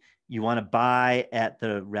because you want to buy at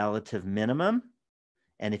the relative minimum.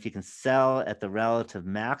 And if you can sell at the relative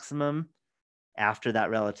maximum after that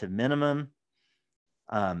relative minimum,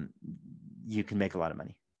 you can make a lot of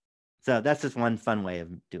money. So that's just one fun way of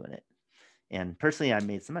doing it. And personally, I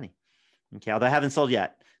made some money. Okay, although I haven't sold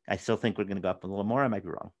yet, I still think we're going to go up a little more. I might be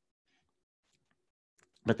wrong.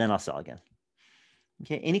 But then I'll sell again.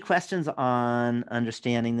 Okay, any questions on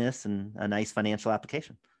understanding this and a nice financial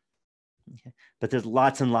application? Okay, but there's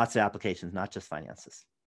lots and lots of applications, not just finances.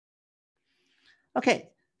 Okay,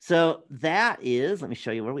 so that is, let me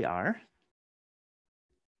show you where we are.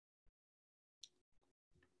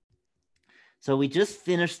 So we just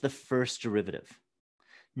finished the first derivative.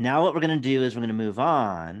 Now what we're going to do is we're going to move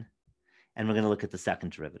on and we're going to look at the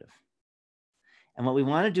second derivative. And what we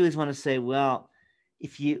want to do is want to say, well,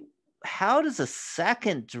 how does a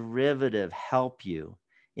second derivative help you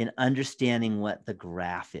in understanding what the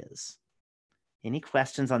graph is? Any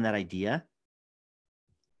questions on that idea?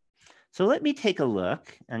 So let me take a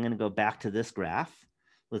look. I'm going to go back to this graph.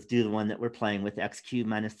 Let's do the one that we're playing with, x cubed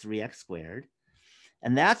minus 3x squared.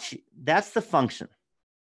 And that's the function.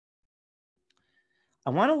 I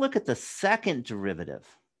want to look at the second derivative.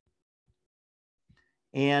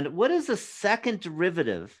 And what is the second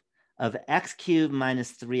derivative of x cubed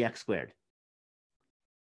minus 3x squared?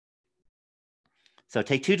 So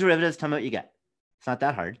take two derivatives, tell me what you get. It's not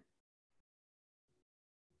that hard.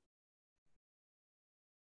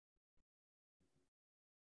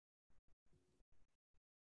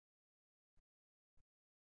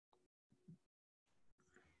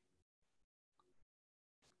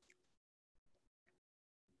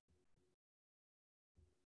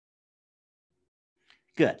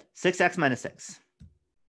 Good. 6x minus 6.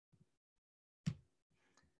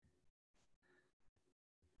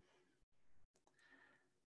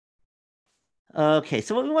 Okay,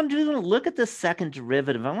 so what we want to do is want to look at the second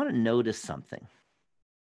derivative. I want to notice something.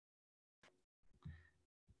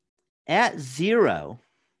 At 0,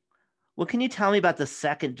 what can you tell me about the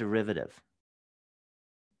second derivative?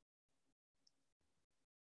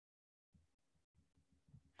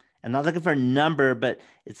 I'm not looking for a number, but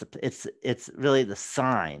it's really the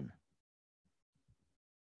sign.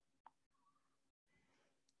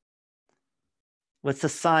 What's the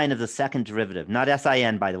sign of the second derivative? Not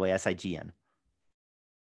SIN, by the way, SIGN.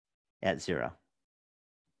 At 0.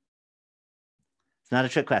 It's not a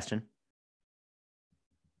trick question.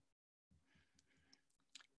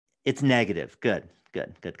 It's negative. Good,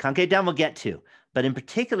 good, good. Concave down we'll get to. But in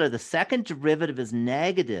particular, the second derivative is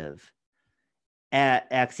negative at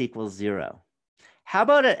x equals 0. How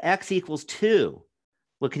about at x equals 2?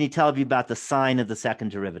 What can you tell me about the sign of the second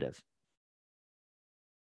derivative?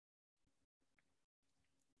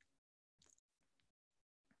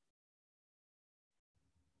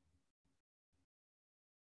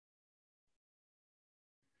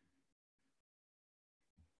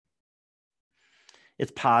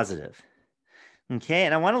 It's positive. Okay,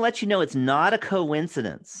 and I want to let you know it's not a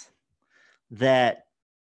coincidence that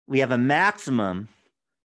we have a maximum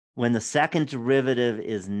when the second derivative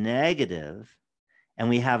is negative, and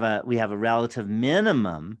we have a relative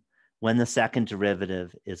minimum when the second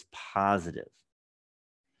derivative is positive.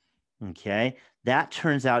 Okay, that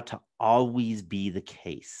turns out to always be the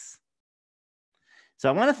case. So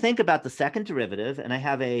I want to think about the second derivative, and I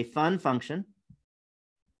have a fun function.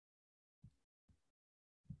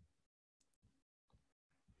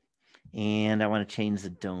 And I want to change the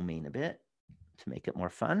domain a bit to make it more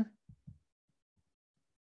fun.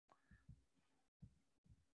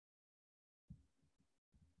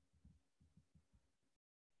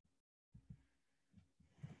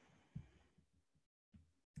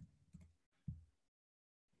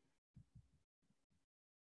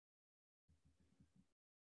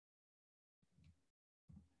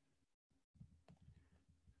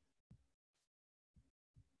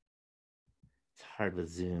 It's hard with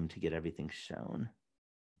Zoom to get everything shown.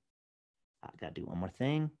 I got to do one more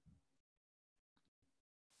thing.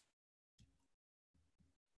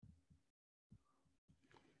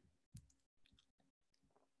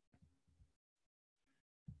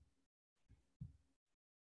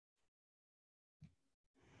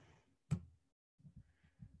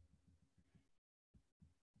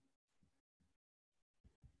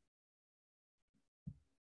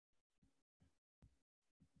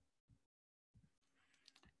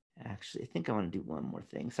 Actually, I think I want to do one more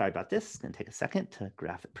thing. Sorry about this. It's going to take a second to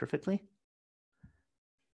graph it perfectly.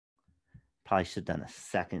 Probably should have done a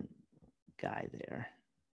second guy there,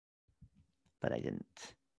 but I didn't.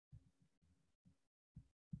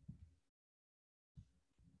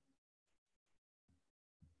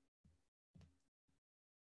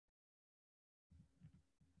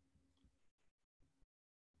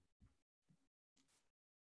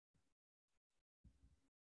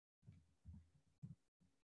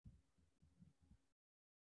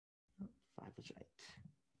 Five was right.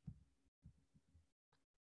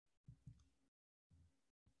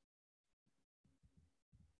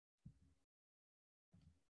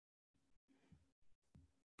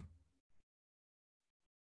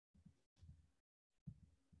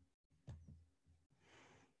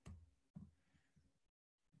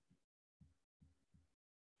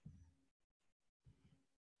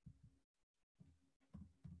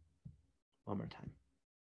 One more time.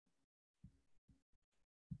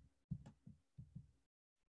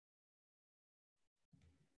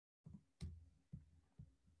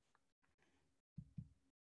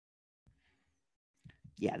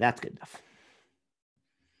 Yeah, that's good enough.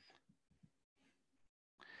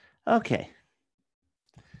 Okay.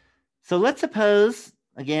 So let's suppose,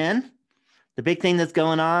 again, the big thing that's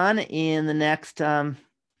going on in the next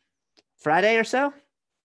Friday or so, at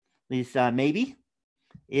least maybe,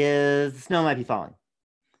 is the snow might be falling.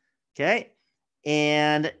 Okay.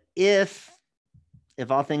 And if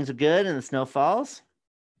all things are good and the snow falls,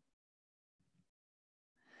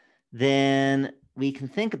 then we can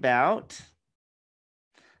think about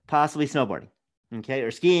possibly snowboarding, okay,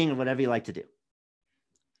 or skiing or whatever you like to do.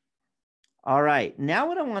 All right, now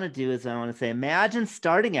what I want to do is I want to say, imagine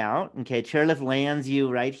starting out, okay, chairlift lands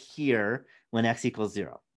you right here when x equals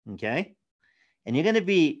 0, okay? And you're going to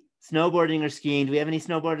be snowboarding or skiing. Do we have any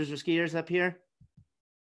snowboarders or skiers up here?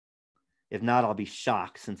 If not, I'll be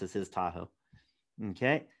shocked since this is Tahoe.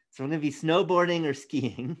 Okay, so we're going to be snowboarding or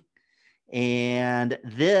skiing. And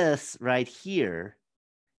this right here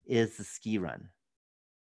is the ski run.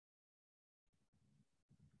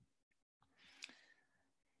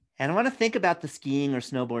 And I want to think about the skiing or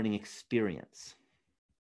snowboarding experience.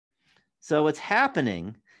 So what's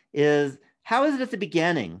happening is, how is it at the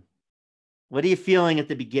beginning? What are you feeling at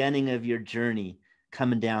the beginning of your journey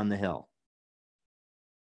coming down the hill?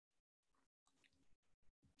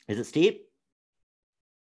 Is it steep?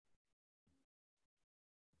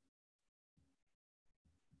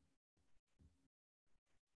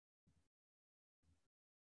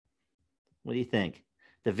 What do you think?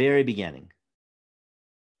 The very beginning.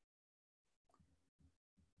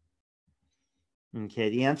 Okay,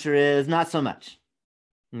 the answer is not so much.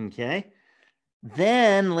 Okay,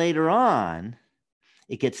 then later on,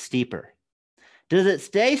 it gets steeper. Does it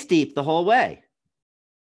stay steep the whole way?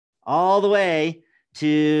 All the way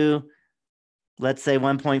to, let's say,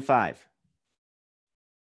 1.5.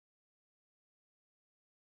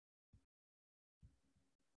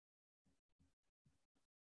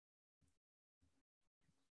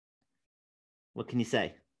 What can you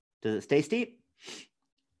say? Does it stay steep?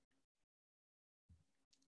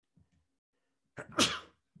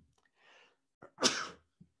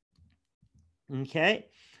 Okay,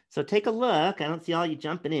 so take a look. I don't see all you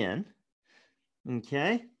jumping in.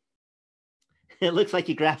 Okay. It looks like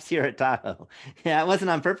you grabbed here at Tahoe. Yeah, it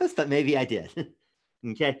wasn't on purpose, but maybe I did.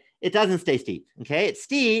 Okay, it doesn't stay steep. Okay, it's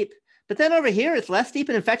steep, but then over here, it's less steep.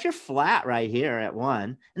 And in fact, you're flat right here at 1,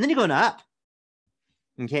 and then you're going up.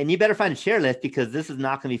 Okay, and you better find a chairlift because this is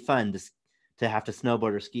not going to be fun to have to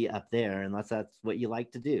snowboard or ski up there unless that's what you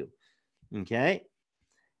like to do. Okay,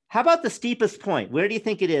 how about the steepest point? Where do you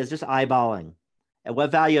think it is? Just eyeballing. At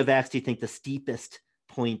what value of x do you think the steepest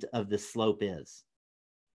point of the slope is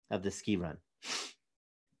of the ski run?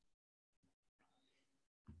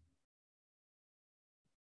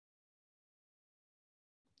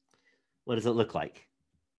 What does it look like?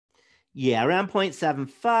 Yeah, around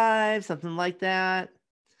 0.75, something like that.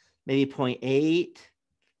 Maybe 0.8. I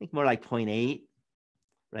think more like 0.8,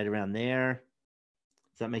 right around there.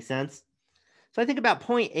 Does that make sense? So I think about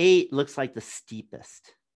 0.8 looks like the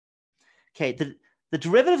steepest. Okay, the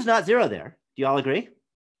derivative's not 0 there. Do you all agree?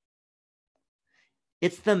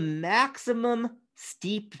 It's the maximum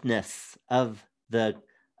steepness of the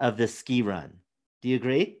ski run. Do you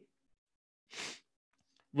agree?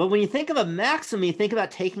 Well, when you think of a maximum, you think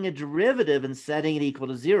about taking a derivative and setting it equal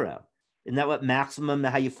to 0. Isn't that what maximum,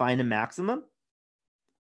 how you find a maximum?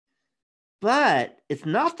 But it's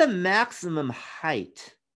not the maximum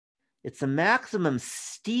height. It's the maximum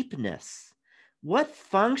steepness. What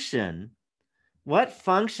function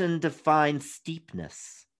defines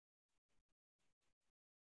steepness?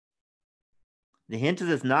 The hint is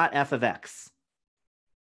it's not f of x,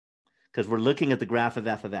 because we're looking at the graph of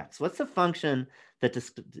f of x. What's the function that,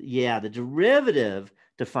 the derivative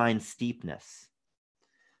defines steepness.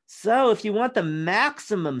 So if you want the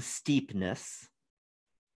maximum steepness,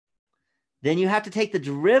 then you have to take the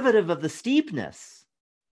derivative of the steepness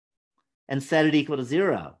and set it equal to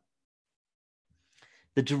 0.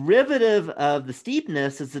 The derivative of the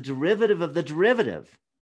steepness is the derivative of the derivative,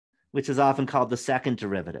 which is often called the second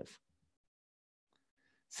derivative.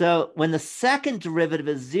 So when the second derivative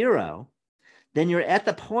is 0, then you're at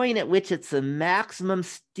the point at which it's the maximum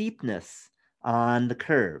steepness on the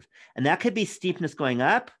curve. And that could be steepness going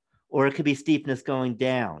up, or it could be steepness going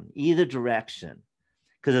down, either direction,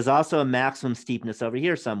 because there's also a maximum steepness over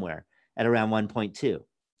here somewhere at around 1.2. Do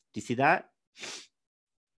you see that?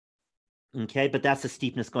 Okay, but that's the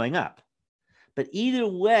steepness going up. But either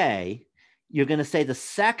way, you're going to say the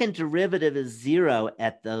second derivative is 0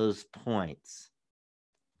 at those points.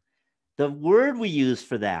 The word we use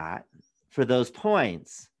for that, for those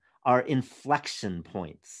points, are inflection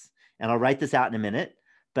points. And I'll write this out in a minute.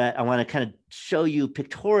 but I want to kind of show you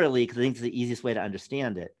pictorially because I think it's the easiest way to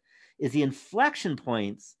understand it, is the inflection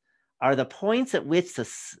points are the points at which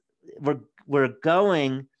we're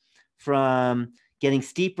going from getting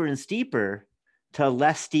steeper and steeper to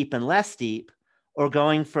less steep and less steep, or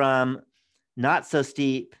going from not so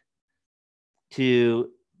steep to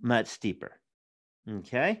much steeper.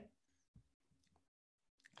 Okay.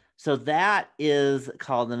 So that is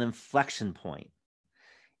called an inflection point.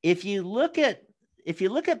 If you look at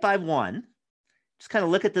by 1, just kind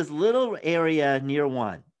of look at this little area near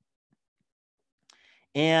 1.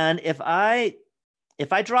 And if I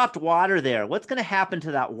dropped water there, what's going to happen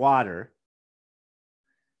to that water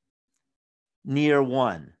near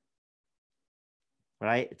 1?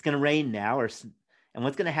 Right? It's going to rain now, and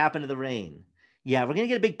what's going to happen to the rain? Yeah, we're going to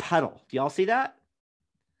get a big puddle. Do y'all see that?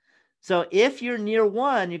 So if you're near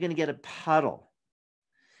 1, you're going to get a puddle.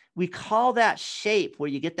 We call that shape where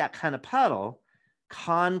you get that kind of puddle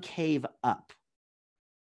concave up.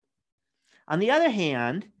 On the other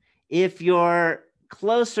hand, if you're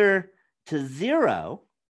closer to 0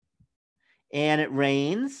 and it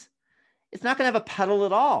rains, it's not going to have a puddle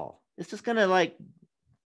at all. It's just going to like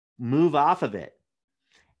move off of it.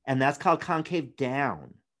 And that's called concave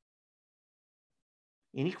down.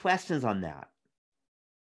 Any questions on that?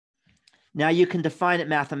 Now you can define it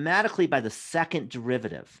mathematically by the second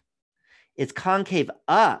derivative. It's concave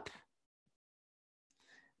up.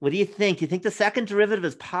 What do you think? Do you think the second derivative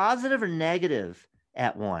is positive or negative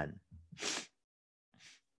at 1?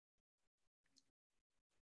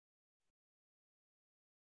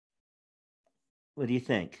 What do you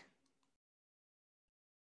think?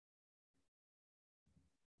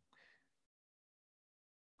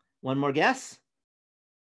 One more guess?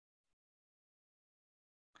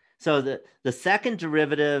 So the second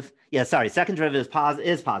derivative, second derivative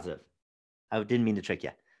is positive. I didn't mean to trick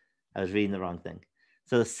you. I was reading the wrong thing.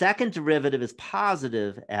 So the second derivative is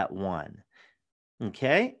positive at 1.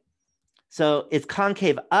 Okay? So it's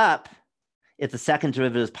concave up if the second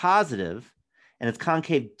derivative is positive, and it's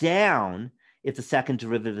concave down if the second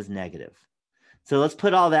derivative is negative. So let's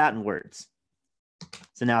put all that in words.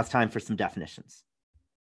 So now it's time for some definitions.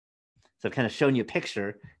 So I've kind of shown you a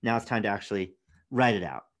picture. Now it's time to actually write it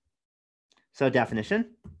out. So definition.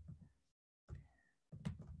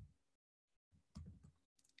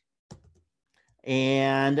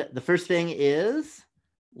 And the first thing is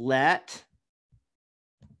let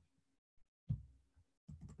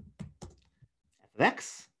f of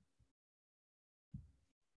x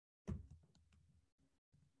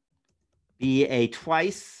be a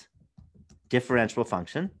twice differentiable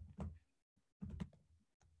function.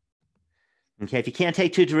 Okay, if you can't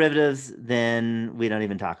take 2 derivatives, then we don't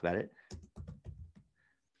even talk about it.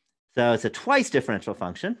 So it's a twice differential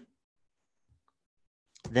function.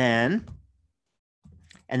 And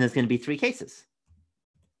there's going to be 3 cases.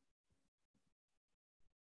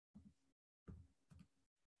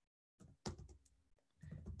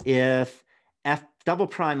 If f double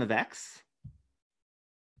prime of x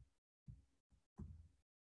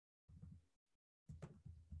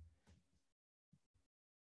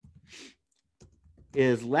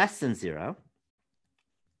is less than 0,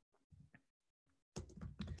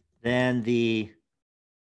 then the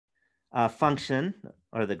function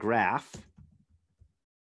or the graph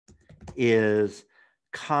is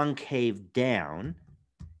concave down.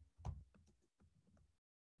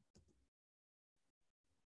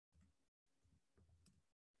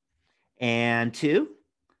 And 2,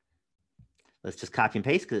 let's just copy and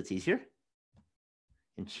paste because it's easier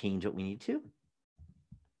and change what we need to.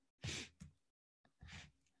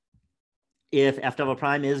 If f double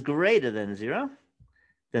prime is greater than 0,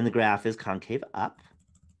 then the graph is concave up.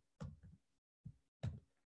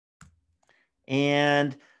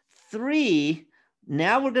 And 3,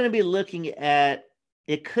 now we're going to be looking at,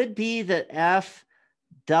 it could be that f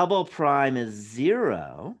double prime is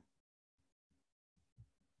 0.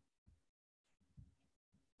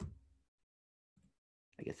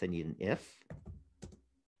 I guess I need an if.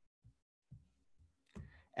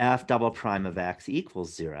 F double prime of x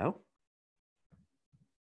equals 0.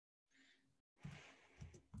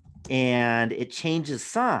 And it changes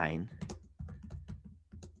sign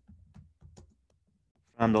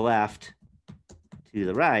from the left to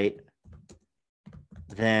the right,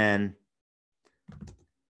 then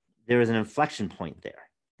there is an inflection point there.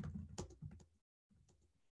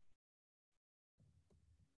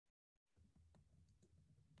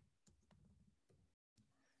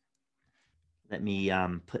 Let me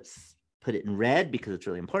put it in red because it's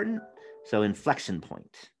really important. So inflection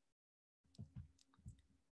point.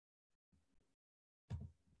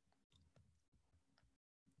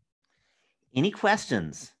 Any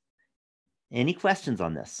questions? Any questions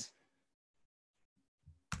on this?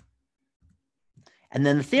 And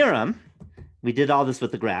then the theorem, we did all this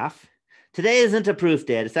with the graph. Today isn't a proof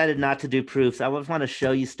day. I decided not to do proofs. I just want to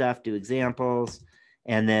show you stuff, do examples,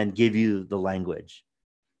 and then give you the language.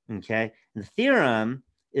 Okay. And the theorem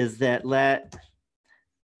is that let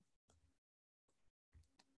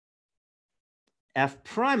f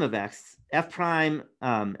prime of x, f prime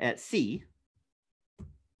at c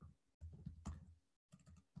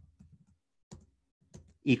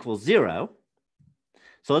equals 0.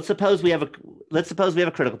 So let's suppose we have a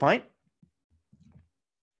critical point.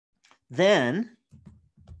 Then,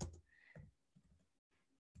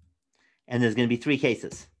 and there's going to be 3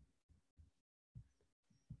 cases.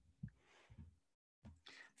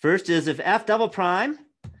 First is if f double prime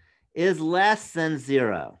is less than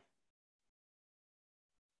 0.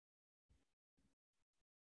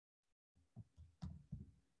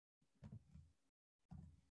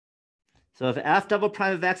 So if f double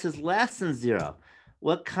prime of x is less than 0,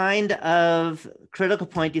 what kind of critical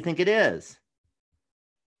point do you think it is?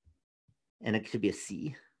 And it could be a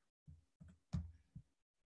C.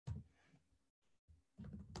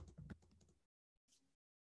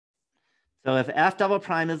 So if f double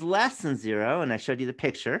prime is less than 0, and I showed you the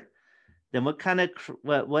picture, then what kind of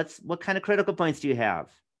critical points do you have?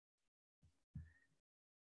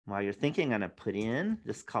 While you're thinking, I'm going to put in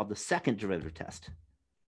this is called the second derivative test.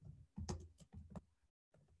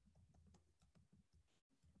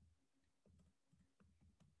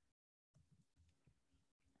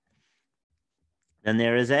 Then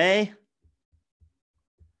there is I'll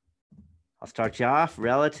start you off,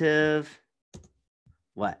 relative,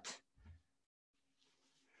 what?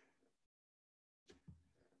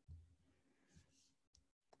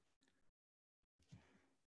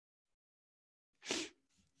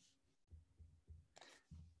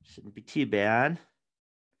 Shouldn't be too bad.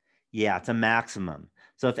 Yeah, it's a maximum.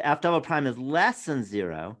 So if f double prime is less than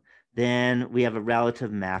 0, then we have a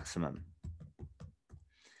relative maximum.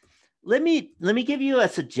 Let me give you a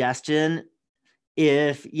suggestion.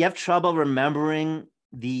 If you have trouble remembering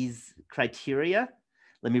these criteria,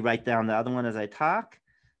 let me write down the other one as I talk.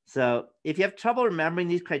 So if you have trouble remembering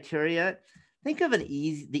these criteria, think of the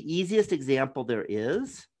easiest example there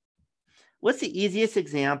is. What's the easiest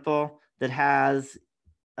example that has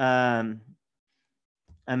a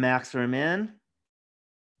maximum in?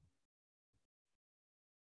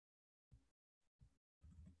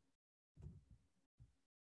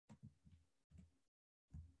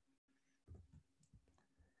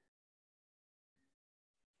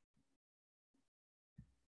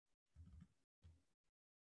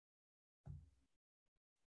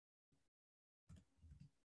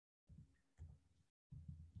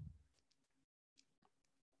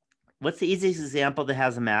 What's the easiest example that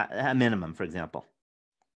has a minimum, for example?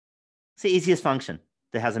 It's the easiest function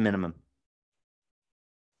that has a minimum.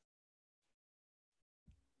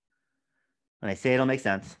 When I say it, it'll make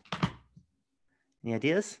sense. Any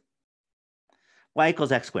ideas? Y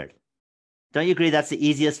equals x squared. Don't you agree that's the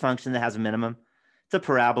easiest function that has a minimum? It's a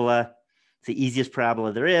parabola. It's the easiest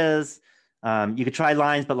parabola there is. You could try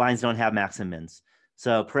lines, but lines don't have max and mins.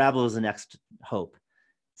 So parabola is the next hope.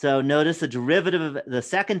 So notice the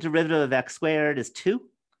second derivative of x squared is 2,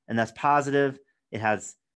 and that's positive. It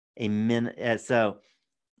has a so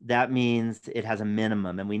that means it has a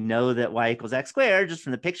minimum. And we know that y equals x squared, just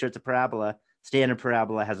from the picture, it's a parabola. Standard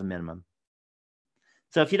parabola has a minimum.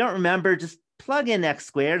 So if you don't remember, just plug in x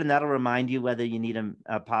squared, and that'll remind you whether you need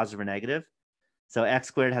a positive or negative. So x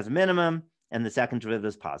squared has a minimum, and the second derivative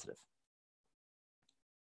is positive.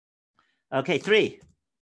 Okay, 3.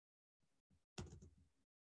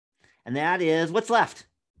 And that is what's left.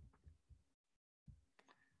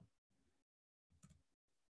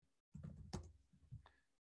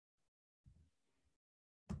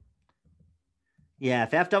 Yeah,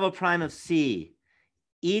 if f double prime of c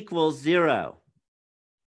equals 0,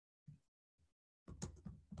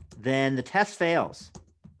 then the test fails.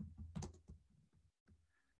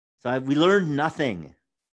 So we learned nothing.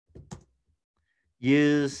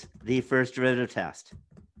 Use the first derivative test.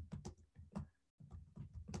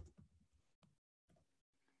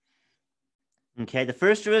 Okay, the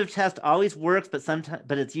first derivative test always works,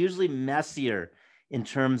 but it's usually messier in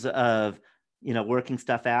terms of working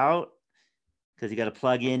stuff out, because you got to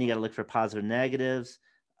plug in, you got to look for positive and negatives.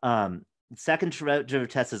 Second derivative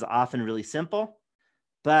test is often really simple,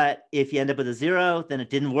 but if you end up with a 0, then it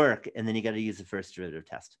didn't work, and then you got to use the first derivative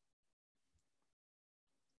test.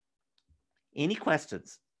 Any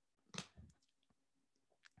questions?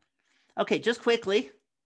 Okay, just quickly.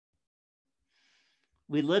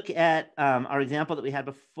 we look at our example that we had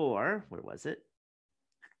before. Where was it?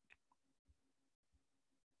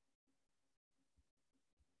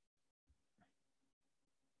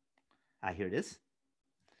 Here it is.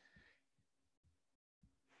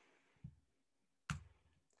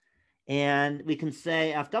 And we can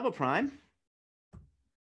say f double prime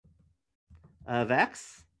of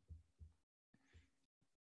x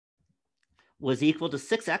was equal to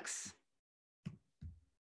 6x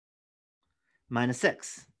minus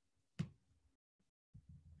 6.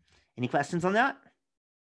 Any questions on that?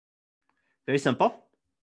 Very simple.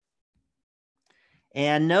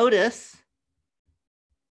 And notice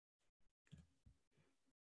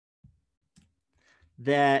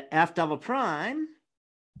that f double prime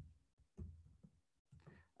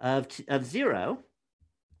of 0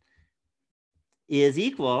 is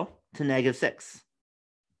equal to negative 6,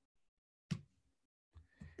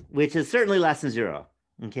 which is certainly less than 0.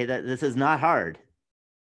 Okay, this is not hard.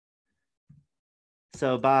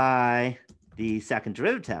 So by the second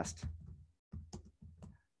derivative test,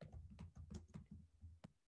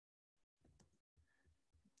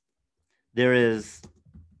 there is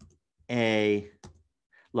a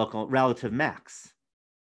local relative max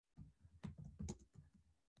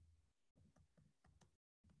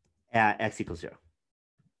at x equals 0.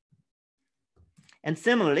 And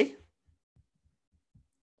similarly,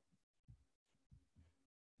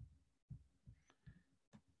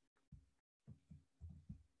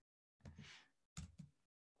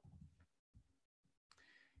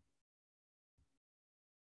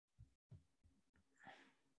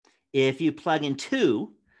 if you plug in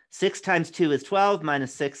 2, 6 times 2 is 12,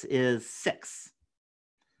 minus 6 is 6.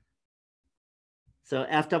 So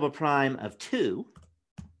f double prime of 2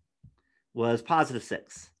 was positive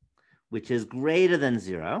 6, which is greater than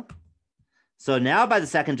 0. So now by the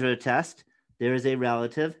second derivative test, there is a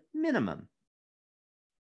relative minimum.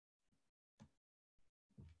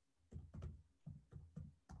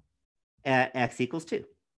 At x equals 2.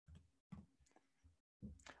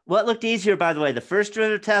 What looked easier, by the way, the first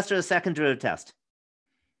derivative test or the second derivative test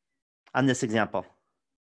on this example?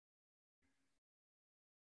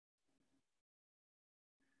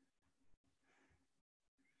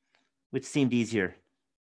 Which seemed easier?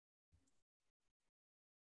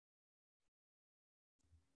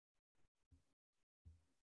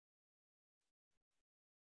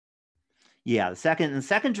 Yeah, the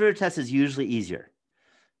second derivative test is usually easier.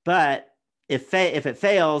 But if it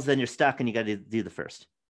fails, then you're stuck and you got to do the first.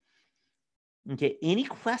 Okay, any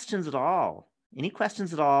questions at all? Any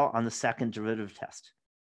questions at all on the second derivative test?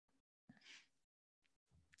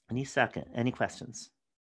 Any questions?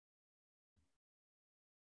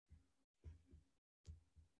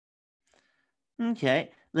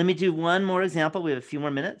 Okay, let me do one more example. We have a few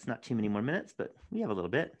more minutes, not too many more minutes, but we have a little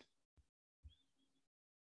bit.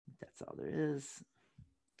 That's all there is.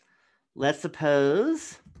 Let's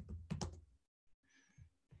suppose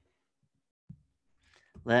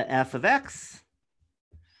let f of x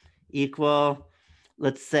equal,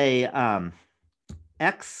 let's say,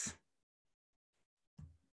 x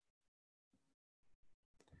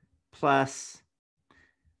plus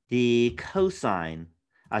the cosine.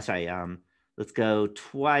 Let's go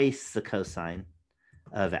twice the cosine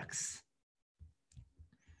of x.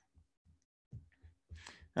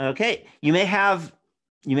 Okay, you may have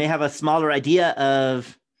a smaller idea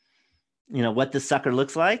of, what this sucker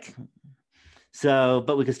looks like. So,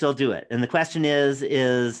 but we can still do it. And the question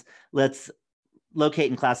is let's locate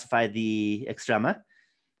and classify the extrema,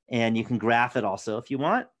 and you can graph it also if you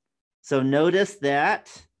want. So notice that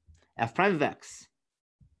f prime of x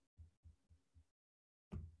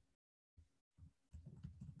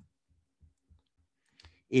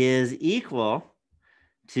is equal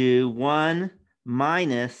to 1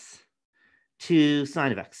 minus 2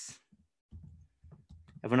 sine of x.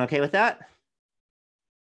 Everyone okay with that?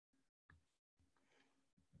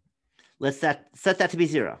 Let's set that to be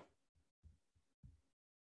 0.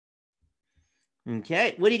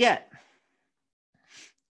 Okay, what do you get?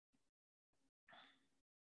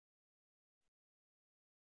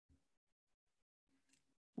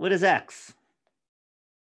 What is x?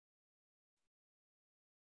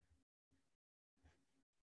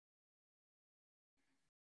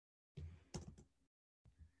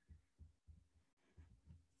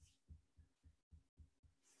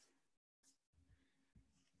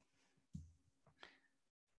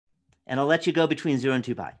 And I'll let you go between 0 and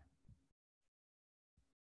 2 pi.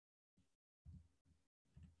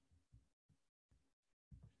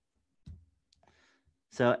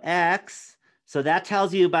 So x, so that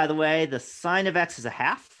tells you, by the way, the sine of x is a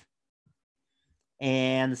half.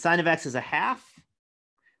 And the sine of x is a half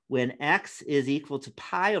when x is equal to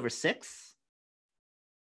pi over 6,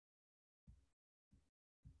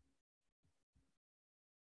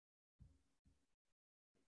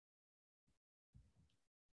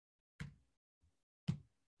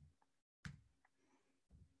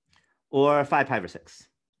 or 5 pi over 6.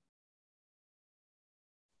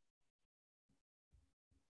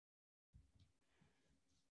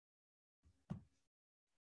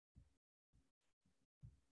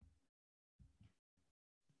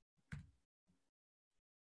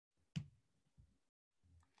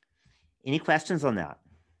 Any questions on that?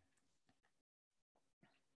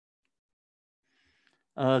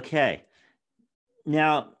 Okay.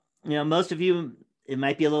 Now, most of you, it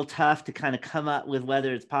might be a little tough to kind of come up with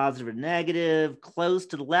whether it's positive or negative, close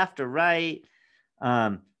to the left or right.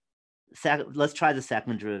 Let's try the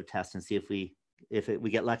second derivative test and see if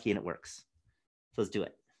we get lucky and it works. So let's do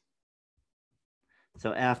it.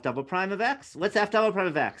 So f double prime of x. What's f double prime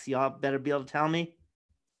of x? Y'all better be able to tell me.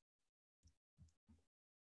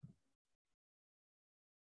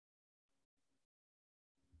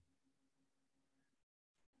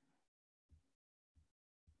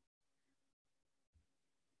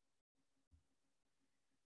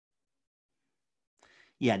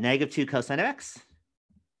 Yeah, -2 cosine of x.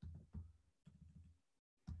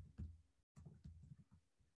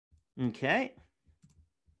 Okay.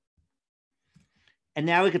 And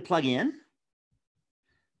now we could plug in.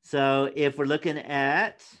 So if we're looking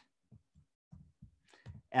at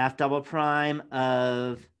f double prime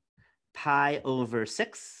of pi over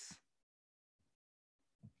 6,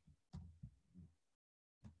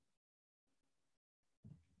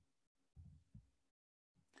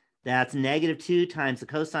 that's -2 times the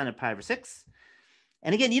cosine of pi over 6.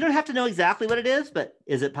 And again, you don't have to know exactly what it is, but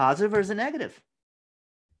is it positive or is it negative?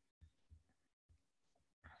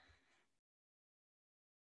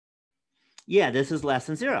 Yeah, this is less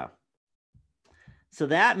than 0. So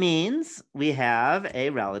that means we have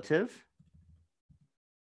a relative.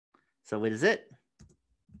 So what is it?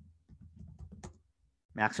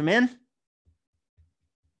 Max or min?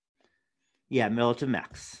 Yeah, relative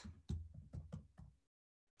max.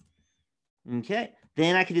 Okay,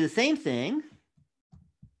 then I can do the same thing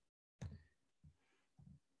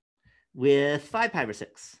with 5 pi over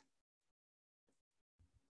 6.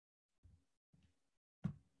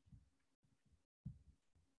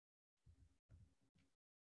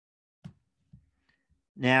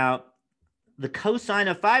 Now, the cosine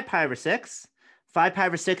of 5 pi over 6, 5 pi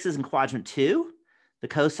over 6 is in quadrant 2. The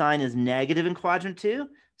cosine is negative in quadrant 2.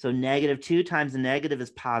 So -2 times the negative is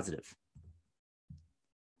positive.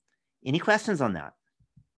 Any questions on that?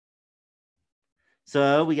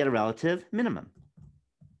 So we get a relative minimum.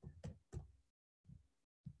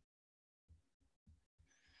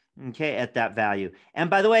 Okay, at that value. And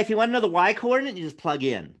by the way, if you want to know the y coordinate, you just plug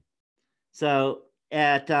in. So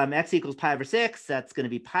at x equals pi over 6, that's going to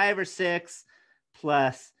be pi over 6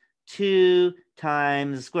 plus 2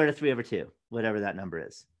 times the square root of 3 over 2, whatever that number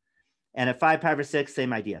is. And at 5 pi over 6,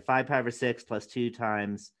 same idea. 5 pi over 6 plus 2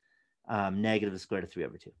 times negative the square root of 3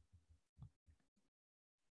 over 2.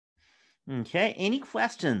 Okay, any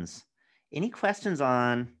questions? Any questions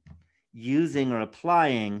on using or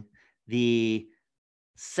applying the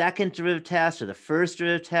second derivative test or the first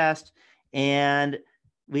derivative test? And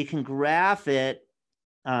we can graph it.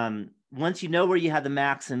 Once you know where you have the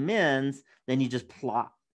max and mins, then you just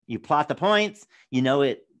plot. You plot the points. You know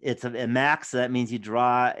it's a max, so that means you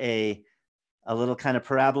draw a little kind of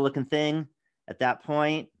parabola looking thing at that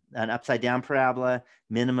point, an upside down parabola.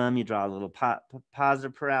 Minimum, you draw a little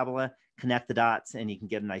positive parabola, connect the dots, and you can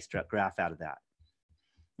get a nice graph out of that.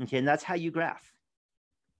 Okay, and that's how you graph.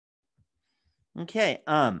 Okay,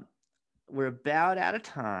 we're about out of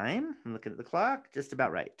time. I'm looking at the clock, just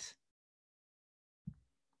about right.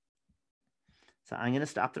 So I'm going to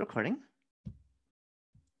stop the recording.